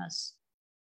supporting us.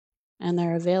 And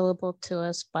they're available to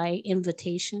us by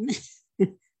invitation.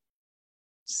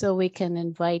 So we can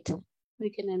invite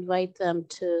them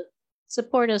to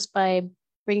support us by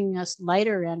bringing us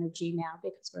lighter energy now,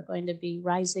 because we're going to be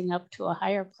rising up to a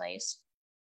higher place.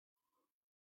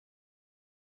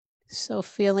 So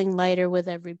feeling lighter with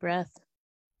every breath.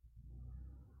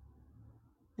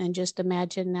 And just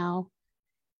imagine now,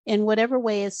 in whatever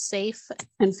way is safe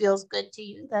and feels good to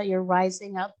you, that you're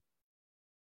rising up.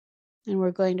 And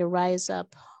we're going to rise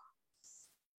up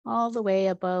all the way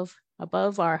above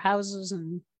our houses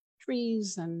and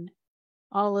trees and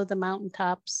all of the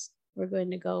mountaintops. We're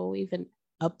going to go even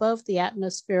above the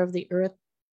atmosphere of the earth.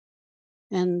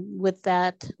 And with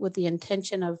that, with the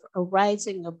intention of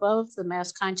arising above the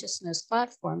mass consciousness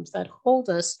platforms that hold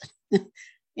us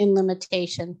in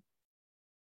limitation,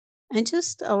 and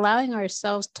just allowing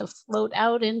ourselves to float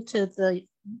out into the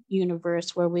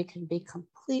universe where we can be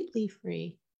completely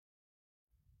free.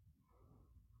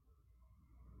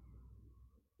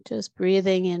 Just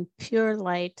breathing in pure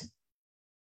light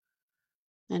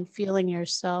and feeling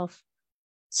yourself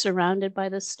surrounded by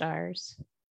the stars.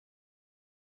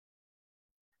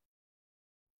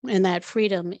 And that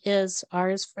freedom is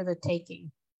ours for the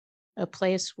taking, a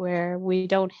place where we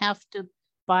don't have to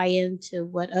buy into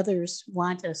what others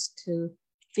want us to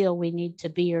feel we need to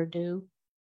be or do,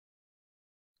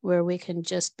 where we can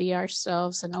just be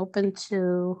ourselves and open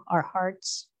to our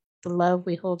hearts, the love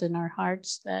we hold in our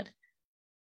hearts, that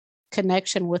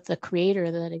connection with the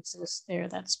creator that exists there,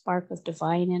 that spark of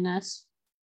divine in us.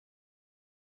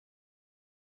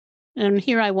 And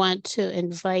here I want to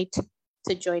invite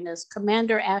to join us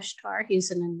Commander Ashtar.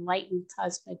 He's an enlightened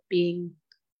cosmic being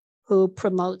who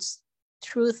promotes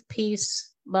truth,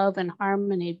 peace, love, and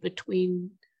harmony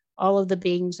between all of the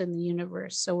beings in the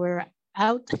universe. So we're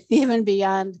out even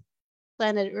beyond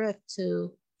planet Earth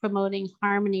to promoting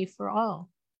harmony for all,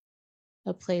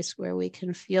 a place where we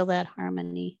can feel that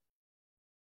harmony.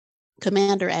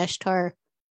 Commander Ashtar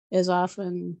is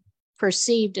often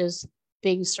perceived as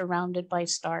being surrounded by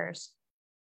stars.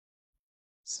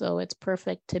 So it's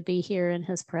perfect to be here in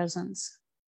his presence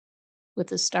with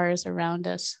the stars around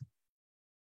us.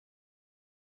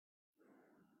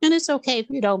 And it's okay if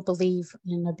you don't believe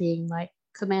in a being like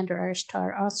Commander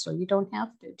Ashtar also. You don't have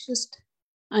to. Just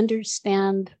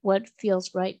understand what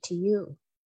feels right to you.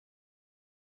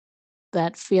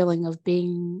 That feeling of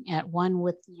being at one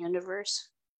with the universe,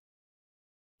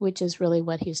 which is really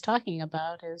what he's talking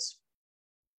about, is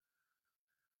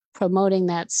promoting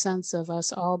that sense of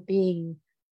us all being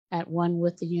at one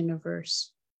with the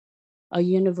universe, a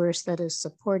universe that is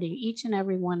supporting each and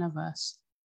every one of us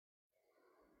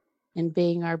in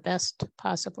being our best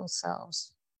possible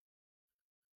selves.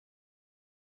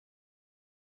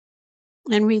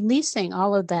 And releasing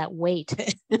all of that weight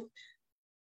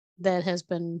that has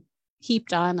been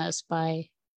heaped on us by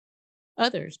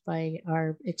others, by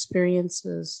our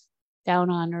experiences down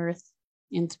on earth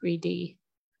in 3D.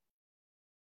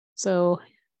 So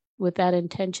with that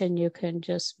intention, you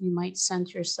might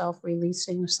sense yourself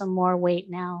releasing some more weight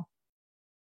now.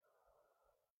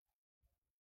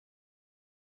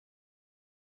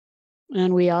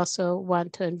 And we also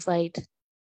want to invite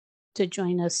to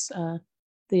join us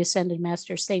the Ascended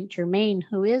Master Saint Germain,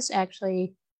 who is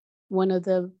actually one of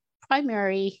the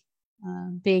primary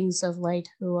beings of light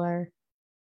who are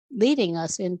leading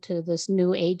us into this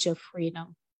new age of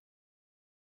freedom.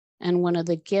 And one of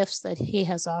the gifts that he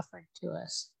has offered to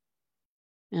us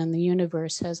and the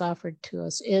universe has offered to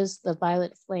us is the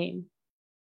violet flame,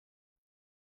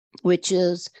 which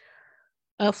is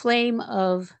a flame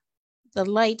of the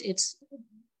light. It's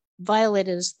violet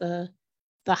is the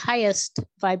the highest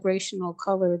vibrational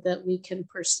color that we can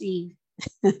perceive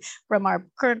from our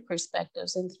current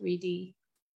perspectives in 3D.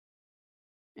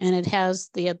 And it has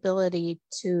the ability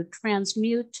to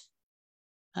transmute,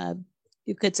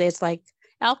 you could say it's like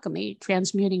alchemy,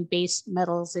 transmuting base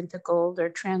metals into gold, or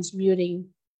transmuting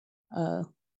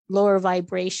lower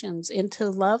vibrations into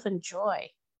love and joy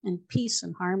and peace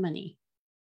and harmony.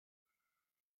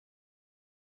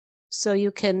 So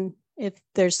you can, if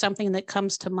there's something that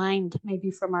comes to mind, maybe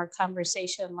from our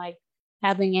conversation, like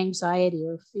having anxiety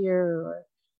or fear or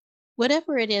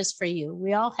whatever it is for you,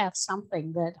 we all have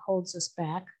something that holds us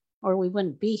back, or we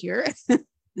wouldn't be here.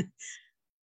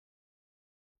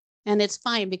 And it's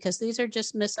fine, because these are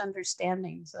just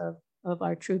misunderstandings of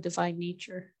our true divine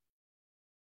nature.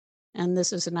 And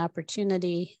this is an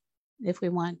opportunity, if we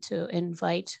want to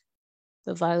invite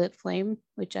the violet flame,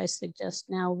 which I suggest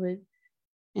now, with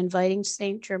inviting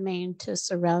Saint Germain to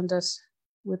surround us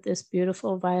with this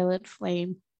beautiful violet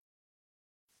flame,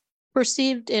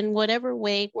 perceived in whatever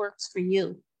way works for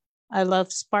you. I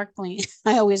love sparkling.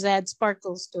 I always add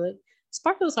sparkles to it.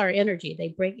 Sparkles are energy.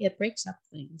 It breaks up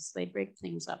things. They break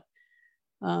things up.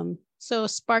 So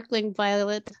sparkling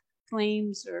violet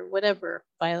flames, or whatever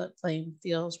violet flame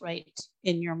feels right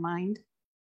in your mind,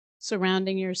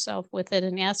 surrounding yourself with it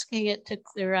and asking it to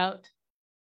clear out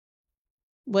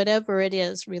whatever it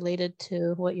is related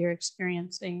to what you're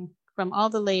experiencing from all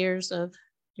the layers of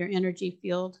your energy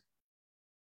field,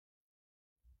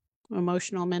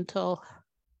 emotional, mental,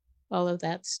 all of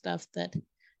that stuff that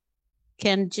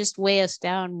can just weigh us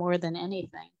down more than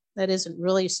anything, that isn't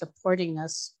really supporting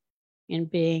us in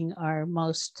being our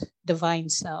most divine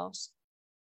selves.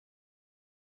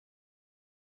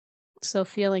 So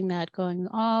feeling that going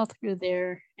all through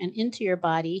there and into your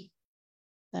body,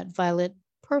 that violet,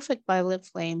 perfect violet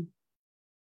flame,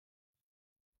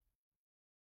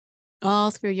 all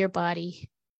through your body.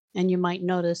 And you might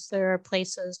notice there are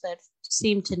places that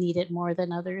seem to need it more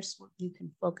than others. You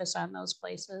can focus on those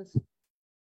places.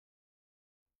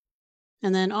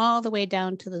 And then all the way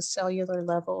down to the cellular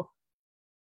level.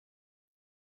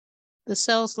 The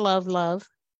cells love love.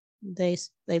 They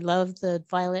love the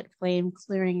violet flame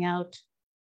clearing out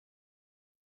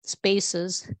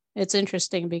spaces. It's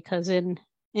interesting because in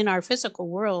our physical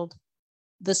world,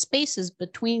 the spaces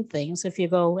between things, if you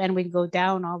go, and we go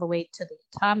down all the way to the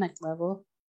atomic level,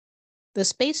 the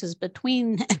spaces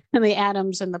between the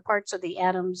atoms and the parts of the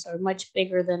atoms are much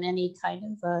bigger than any kind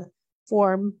of a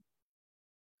form.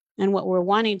 And what we're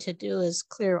wanting to do is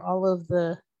clear all of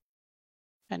the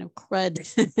kind of crud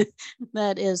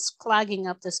that is clogging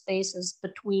up the spaces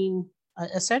between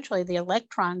essentially the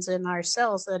electrons in our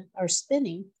cells that are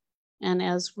spinning. And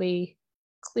as we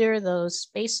clear those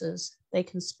spaces, they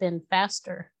can spin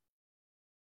faster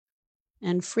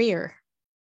and freer,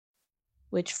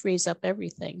 which frees up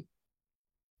everything.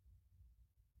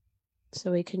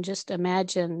 So we can just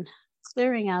imagine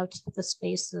clearing out the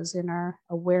spaces in our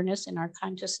awareness, in our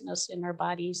consciousness, in our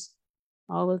bodies,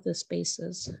 all of the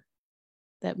spaces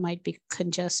that might be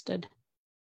congested.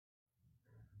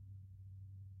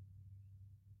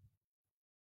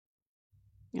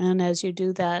 And as you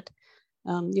do that,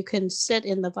 you can sit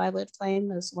in the violet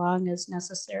flame as long as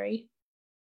necessary.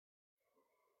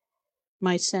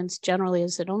 My sense generally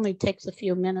is it only takes a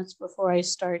few minutes before I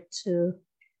start to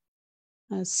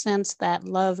sense that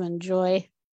love and joy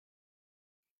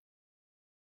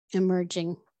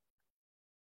emerging.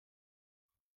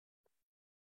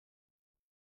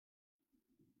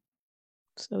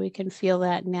 So we can feel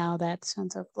that now, that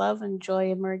sense of love and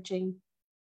joy emerging.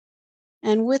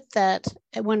 And with that,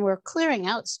 when we're clearing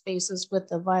out spaces with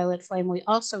the violet flame, we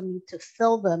also need to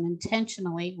fill them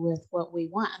intentionally with what we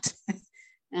want.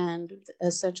 And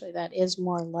essentially that is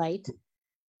more light.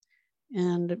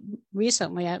 And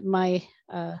recently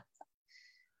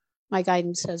my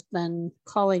guidance has been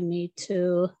calling me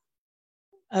to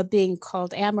a being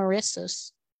called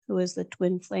Amaryssus, who is the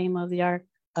twin flame of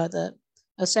the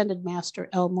Ascended Master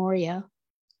El Moria.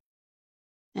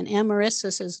 And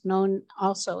Amaryssus is known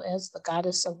also as the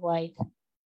goddess of light,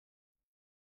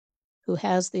 who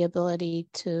has the ability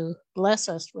to bless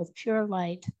us with pure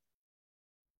light.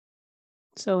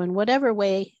 So in whatever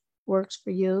way works for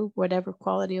you, whatever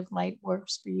quality of light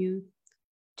works for you,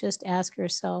 just ask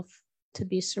yourself to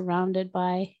be surrounded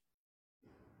by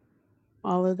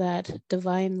all of that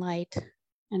divine light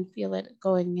and feel it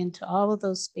going into all of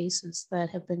those spaces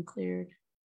that have been cleared.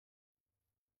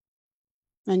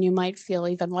 And you might feel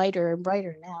even lighter and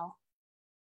brighter now.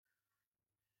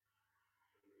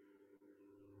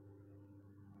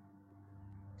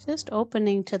 Just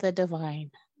opening to the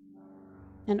divine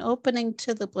and opening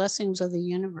to the blessings of the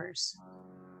universe.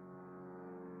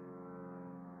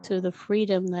 to the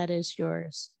freedom that is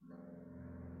yours.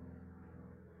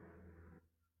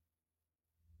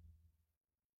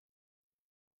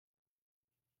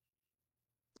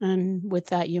 And with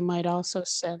that, you might also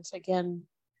sense, again,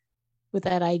 with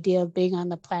that idea of being on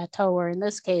the plateau, or in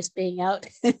this case, being out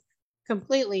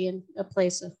completely in a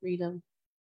place of freedom.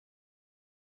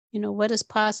 What is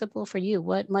possible for you?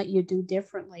 What might you do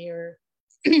differently or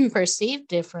perceive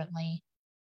differently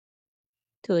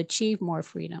to achieve more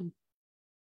freedom?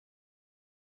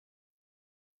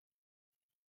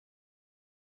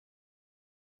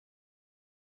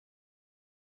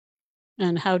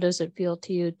 And how does it feel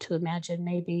to you to imagine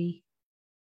maybe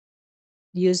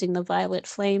using the violet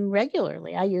flame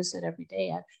regularly? I use it every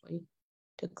day, actually,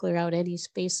 to clear out any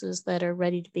spaces that are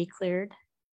ready to be cleared,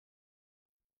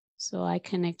 so I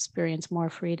can experience more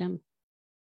freedom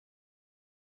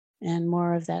and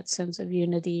more of that sense of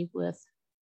unity with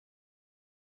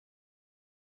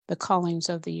the callings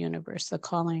of the universe, the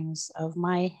callings of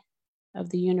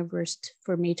the universe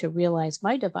for me to realize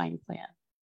my divine plan.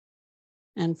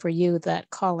 And for you, that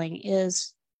calling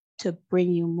is to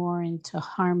bring you more into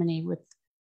harmony with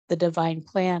the divine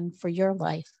plan for your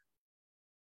life.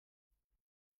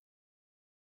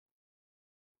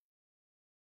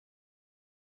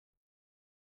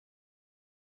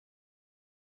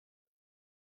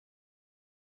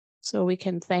 So we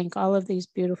can thank all of these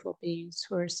beautiful beings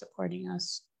who are supporting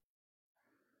us,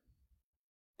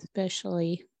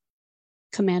 especially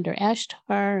Commander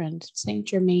Ashtar and Saint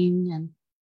Germain and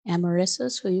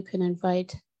Amaryssus, who you can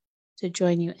invite to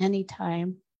join you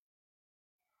anytime.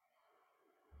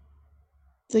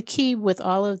 The key with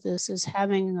all of this is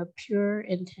having a pure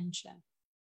intention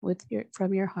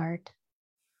from your heart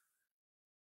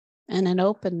and an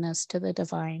openness to the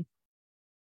divine.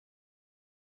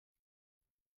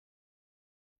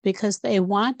 Because they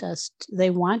want us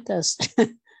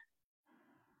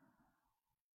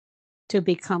to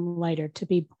become lighter, to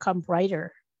become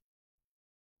brighter,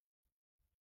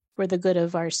 for the good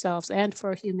of ourselves and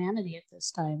for humanity at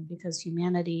this time, because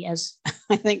humanity, as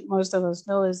I think most of us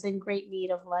know, is in great need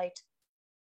of light.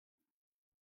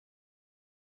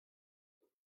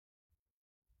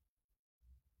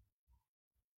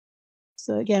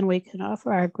 So again, we can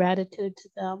offer our gratitude to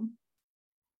them.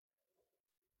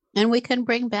 And we can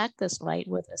bring back this light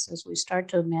with us as we start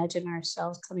to imagine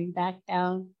ourselves coming back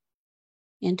down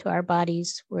into our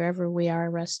bodies, wherever we are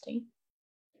resting.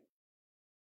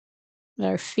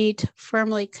 Our feet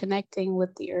firmly connecting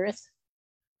with the earth,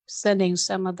 sending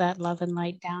some of that love and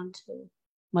light down to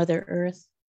Mother Earth.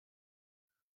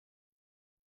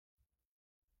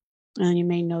 And you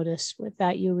may notice with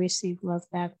that you receive love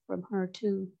back from her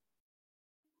too.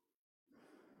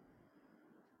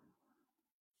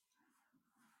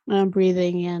 I'm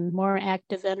breathing in more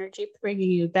active energy, bringing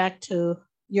you back to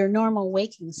your normal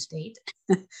waking state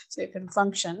so you can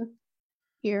function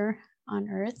here on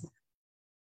Earth.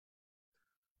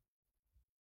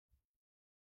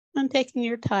 And taking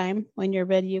your time. When you're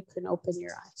ready, you can open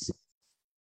your eyes.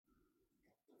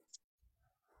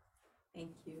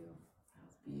 Thank you. That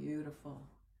was beautiful.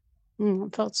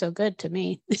 It felt so good to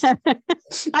me.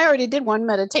 I already did one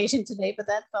meditation today, but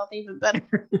that felt even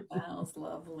better. That was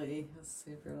lovely. It was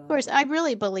super lovely. Of course, I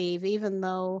really believe, even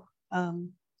though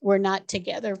we're not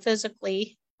together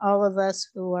physically, all of us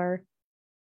who are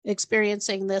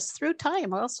experiencing this through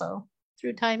time, also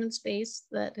through time and space,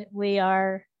 that we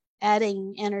are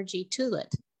adding energy to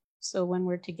it. So when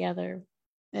we're together,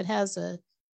 it has a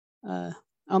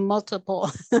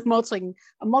multiple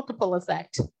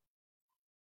effect.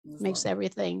 Makes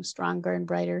everything stronger and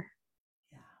brighter.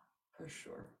 Yeah, for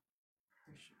sure.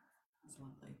 For sure. That's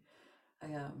lovely.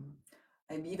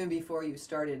 I even before you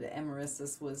started,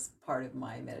 Amaryssus was part of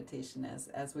my meditation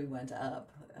as we went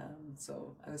up.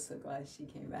 So I was so glad she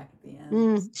came back at the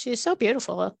end. She's so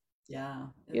beautiful. Yeah,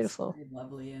 beautiful. Very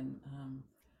lovely, and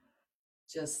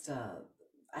just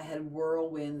I had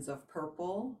whirlwinds of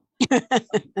purple.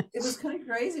 It was kind of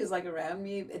crazy. It was like around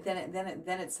me, then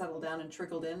it settled down and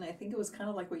trickled in. I think it was kind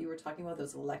of like what you were talking about,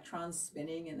 those electrons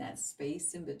spinning in that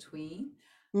space in between.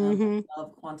 I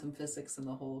love quantum physics and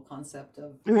the whole concept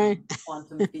of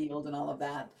quantum field and all of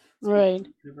that. Right.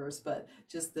 Universe, but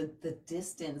just the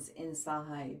distance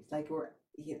inside, like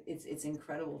it's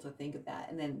incredible to think of that,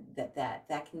 and then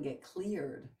that can get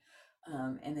cleared.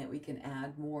 And that we can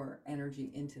add more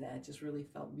energy into that. It just really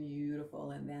felt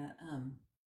beautiful, and that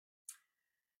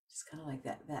just kind of like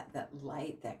that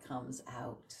light that comes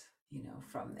out,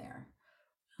 from there.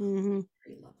 Very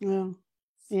lovely.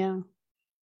 Yeah.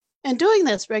 And doing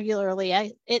this regularly,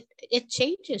 it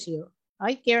changes you.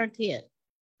 I guarantee it.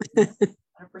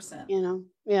 100%. you know,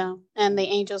 yeah. And the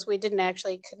angels, we didn't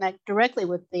actually connect directly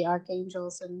with the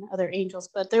archangels and other angels,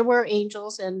 but there were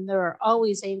angels, and there are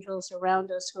always angels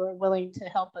around us who are willing to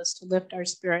help us to lift our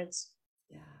spirits.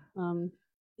 Yeah.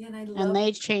 Yeah, and I love, and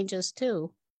they change us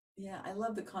too. yeah, I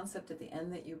love the concept at the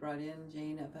end that you brought in,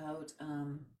 Jane, about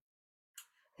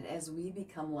that as we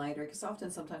become lighter, because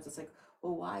often sometimes it's like,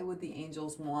 well, why would the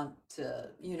angels want to,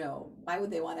 why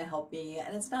would they want to help me?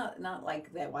 And it's not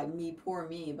like that, why me, poor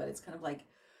me, but it's kind of like,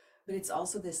 but it's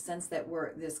also this sense that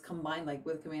we're this combined, like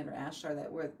with Commander Ashtar,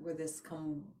 that we're this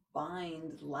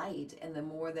combined light, and the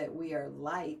more that we are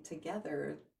light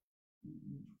together,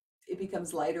 it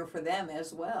becomes lighter for them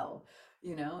as well,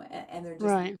 and they're just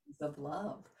Right. of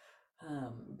love.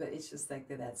 But it's just like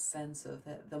that sense of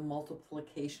the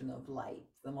multiplication of light,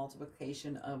 the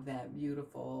multiplication of that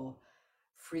beautiful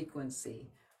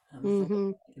frequency.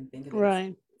 Mm-hmm. I can think of it as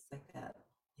Right. it's like that.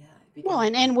 Yeah, it Well,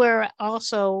 becomes.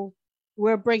 and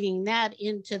we're bringing that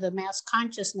into the mass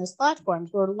consciousness thought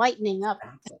forms. We're lightening up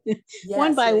one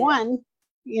Yes, by yeah, yeah.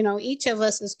 one. Each of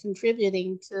us is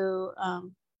contributing to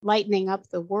lightening up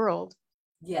the world.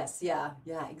 Yes, yeah,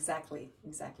 yeah, exactly,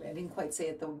 exactly. I didn't quite say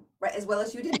it right as well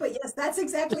as you did, but yes, that's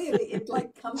exactly it. It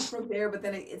like comes from there, but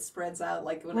then it spreads out.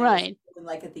 Like when I was Right.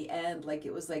 like at the end, like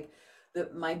it was like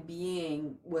my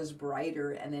being was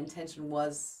brighter, and the intention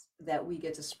was that we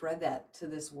get to spread that to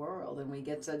this world, and we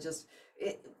get to just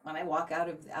when I walk out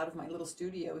of my little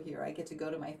studio here, I get to go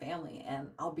to my family, and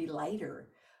I'll be lighter,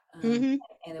 um, Mm-hmm. and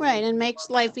it will Right. be And makes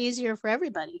more life easier for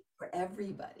everybody. for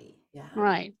everybody. Yeah,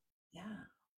 Right. yeah.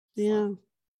 So Yeah.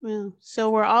 Well,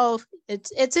 so we're all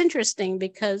it's interesting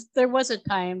because there was a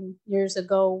time years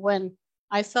ago when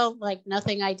I felt like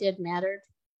nothing I did mattered.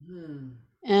 hmm.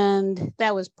 And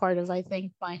that was part of, I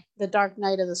think, the dark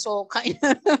night of the soul kind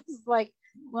of like,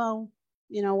 well,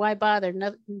 why bother?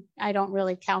 No, I don't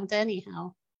really count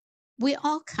anyhow. We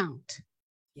all count.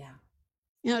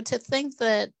 Yeah. To think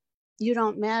that you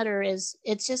don't matter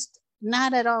it's just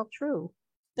not at all true.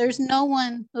 There's no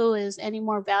one who is any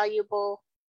more valuable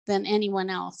than anyone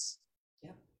else.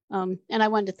 Yep. And I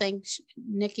wanted to thank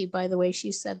Nikki, by the way.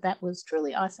 She said that was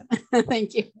truly awesome.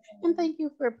 Thank you. And thank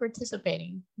you for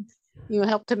participating. You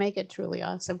helped to make it truly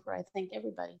awesome for, I think,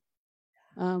 everybody.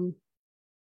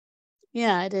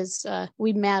 Yeah, it is.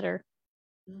 We matter.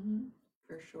 Mm-hmm.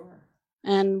 For sure.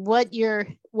 And what you're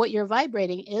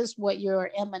vibrating is what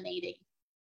you're emanating.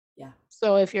 Yeah.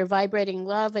 So if you're vibrating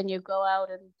love and you go out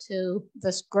into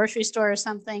this grocery store or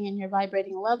something and you're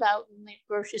vibrating love out in the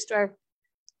grocery store,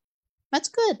 that's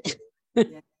good. Yeah.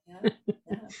 Yeah.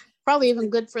 Yeah. Probably It's even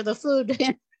like good for the food.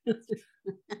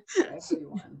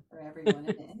 for everyone,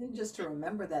 and just to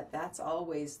remember that that's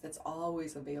always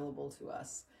available to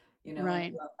us. And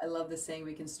Right. I love the saying,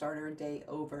 we can start our day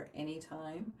over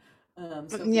anytime.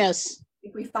 So Yes.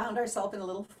 if we found ourselves in a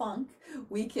little funk,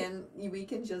 we can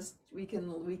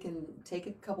take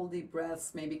a couple deep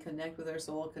breaths, maybe connect with our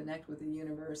soul, connect with the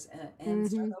universe, and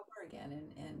start over again.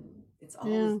 And it's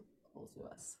always available to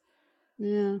us.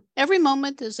 Yeah. Every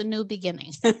moment is a new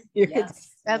beginning.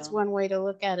 Yes. That's one way to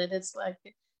look at it. It's like,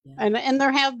 Yeah. and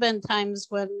there have been times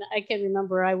when I can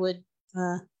remember I would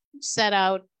set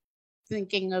out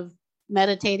thinking of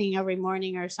meditating every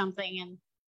morning or something,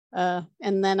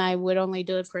 and then I would only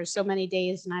do it for so many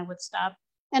days, and I would stop.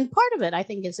 And part of it, I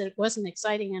think, is it wasn't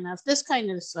exciting enough. This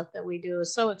kind of stuff that we do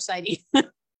is so exciting.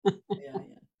 Yeah.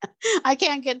 I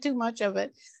can't get too much of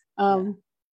it.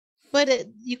 But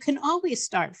you can always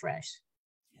start fresh.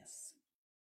 Yes.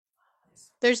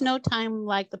 There's no time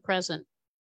like the present.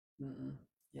 Mm-mm.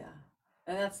 Yeah.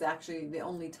 And that's actually the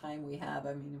only time we have.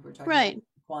 I mean, if we're talking Right. about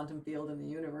the quantum field in the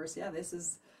universe, yeah,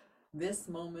 this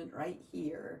moment right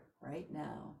here, right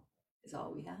now, is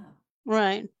all we have.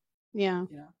 Right. Yeah.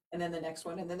 And then the next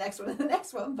one, and the next one, and the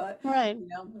next one. But right.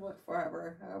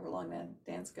 Forever, however long that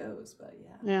dance goes. But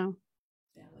yeah. Yeah.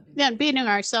 Yeah. Beating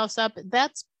ourselves up,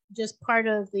 that's just part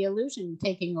of the illusion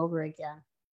taking over again.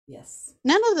 Yes.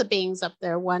 None of the beings up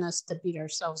there want us to beat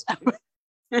ourselves up.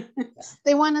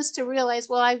 They want us to realize,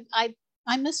 well,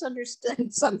 I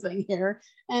misunderstood something here,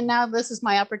 and now this is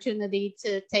my opportunity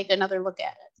to take another look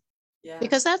at it. Yeah.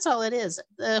 Because that's all it is.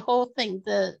 The whole thing,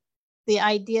 the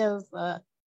idea of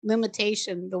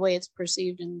limitation, the way it's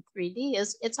perceived in 3D,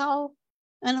 it's all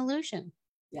an illusion.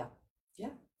 Yeah. Yeah.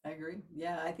 I agree.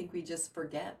 Yeah, I think we just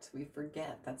forget. We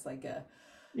forget. That's like a.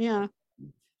 Yeah.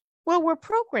 Well, we're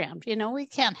programmed. We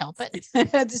can't help it.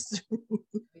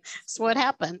 It's what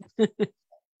happened.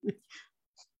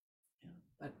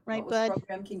 But right, what was Bud?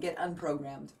 programmed can get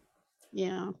unprogrammed.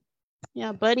 Yeah.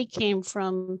 Yeah. Buddy came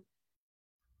from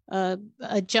a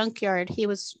junkyard. He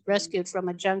was rescued from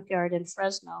a junkyard in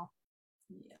Fresno.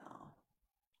 Yeah.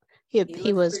 He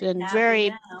looks was pretty in happy very,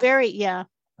 now. very, yeah,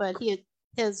 but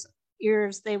his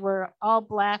ears, they were all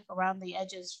black around the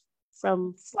edges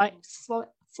from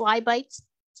fly bites.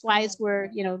 Flies were,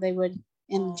 they would,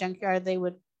 in the junkyard, they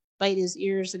would bite his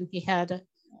ears, and he had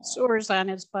sores on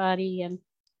his body, and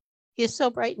he's so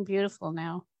bright and beautiful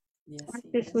now. Yes, Aren't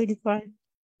he you, is. sweetie pie?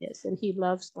 Yes, and he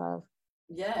loves love.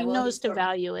 Yeah, He well, knows to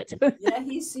value it. yeah,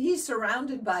 he's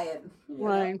surrounded by it.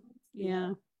 Right.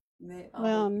 Yeah.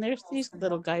 Well, and there's these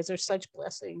little guys are such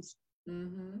blessings.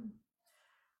 Mm-hmm.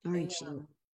 Aren't you?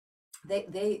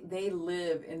 They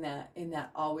live in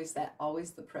that always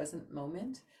the present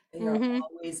moment. They are Mhm.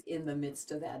 always in the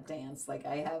midst of that dance. Like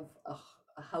I have a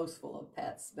house full of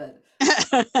pets, but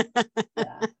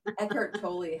yeah, Eckhart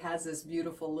Tolle has this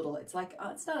beautiful little. It's like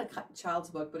it's not a child's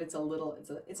book, but it's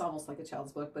almost like a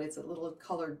child's book, but it's a little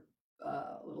colored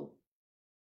little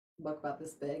book about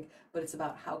this big, but it's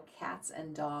about how cats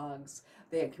and dogs,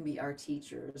 they can be our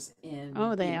teachers in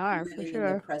Oh, they are, for living in the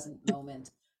sure. present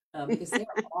moment, because they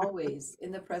are always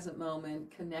in the present moment,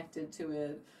 connected to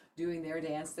it, doing their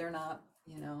dance. They're not,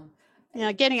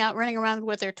 Yeah, getting out, running around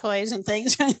with their toys and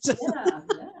things. yeah, yeah.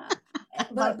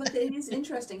 But it is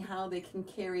interesting how they can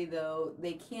carry the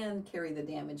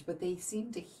damage, but they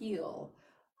seem to heal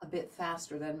a bit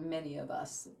faster than many of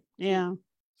us do. Yeah.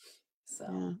 So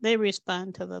yeah, they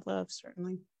respond to the love,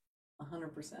 certainly.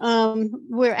 100%.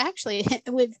 We're actually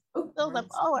we've filled up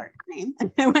all our time.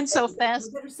 It went so fast.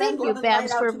 Thank you,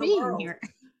 Babs, for being here.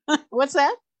 What's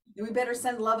that? We better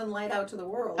send love and light out to the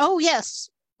world. Oh yes,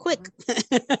 quick.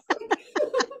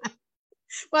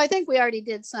 Well, I think we already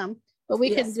did some, but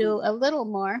we can do a little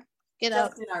more. Get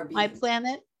out my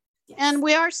planet. Yes. And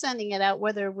we are sending it out,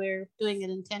 whether we're doing it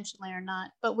intentionally or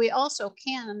not. But we also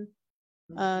can,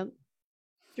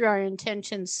 through our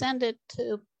intention, send it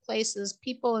to places,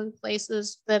 people in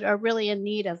places that are really in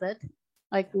need of it,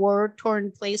 like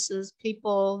war-torn places,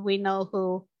 people we know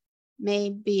who may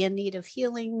be in need of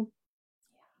healing,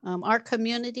 our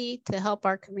community, to help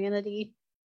our community.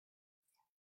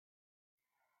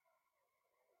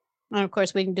 And of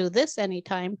course, we can do this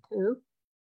anytime too.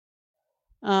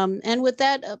 And with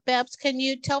that, Babs, can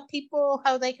you tell people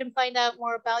how they can find out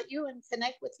more about you and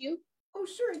connect with you? Oh,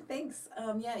 sure. Thanks.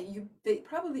 Yeah,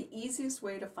 probably the easiest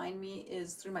way to find me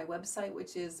is through my website,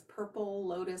 which is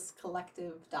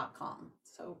purplelotuscollective.com.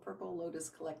 So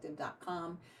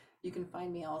purplelotuscollective.com. You can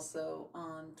find me also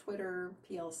on Twitter,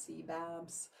 PLC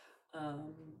Babs,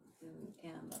 and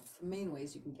that's the main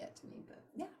ways you can get to me. But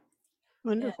yeah.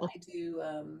 Wonderful. And I do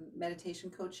meditation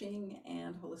coaching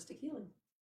and holistic healing.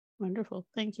 Wonderful.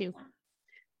 Thank you.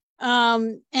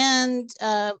 And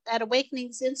at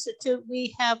Awakenings Institute,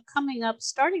 we have coming up,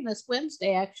 starting this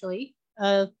Wednesday, actually,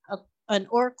 an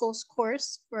oracles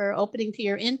course for opening to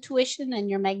your intuition and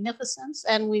your magnificence.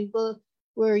 And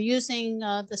we're using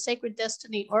the Sacred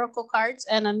Destiny Oracle cards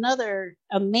and another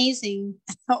amazing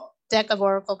deck of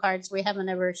Oracle cards we haven't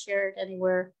ever shared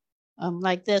anywhere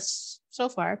like this so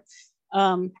far.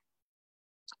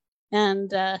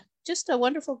 Just a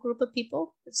wonderful group of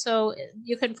people. So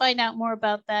you can find out more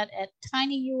about that at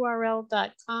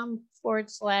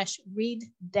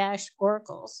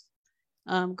tinyurl.com/read-oracles.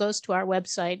 Goes to our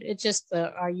website. It's just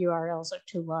our URLs are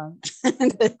too long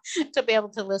to be able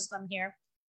to list them here.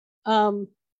 And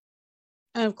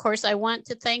of course, I want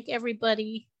to thank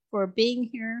everybody for being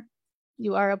here.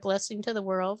 You are a blessing to the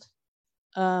world.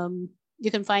 You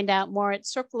can find out more at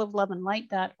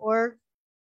circleofloveandlight.org.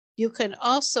 You can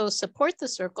also support the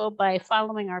circle by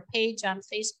following our page on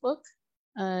Facebook.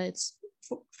 It's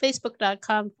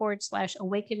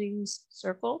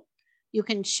facebook.com/awakeningscircle. You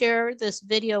can share this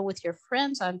video with your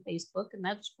friends on Facebook, and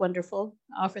that's wonderful.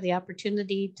 Offer the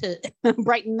opportunity to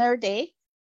brighten their day.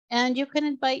 And you can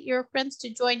invite your friends to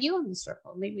join you in the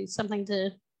circle. Maybe something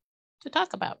to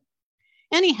talk about.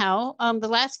 Anyhow, the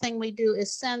last thing we do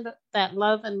is send that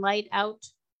love and light out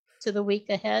to the week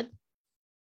ahead.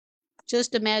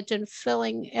 Just imagine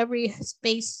filling every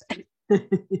space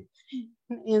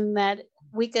in that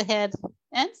week ahead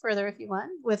and further if you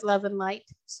want with love and light.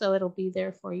 So it'll be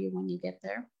there for you when you get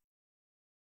there.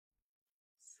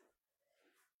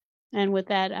 And with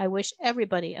that, I wish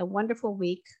everybody a wonderful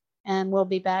week, and we'll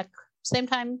be back same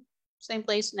time, same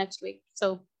place next week.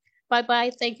 So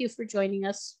bye-bye. Thank you for joining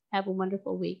us. Have a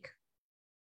wonderful week.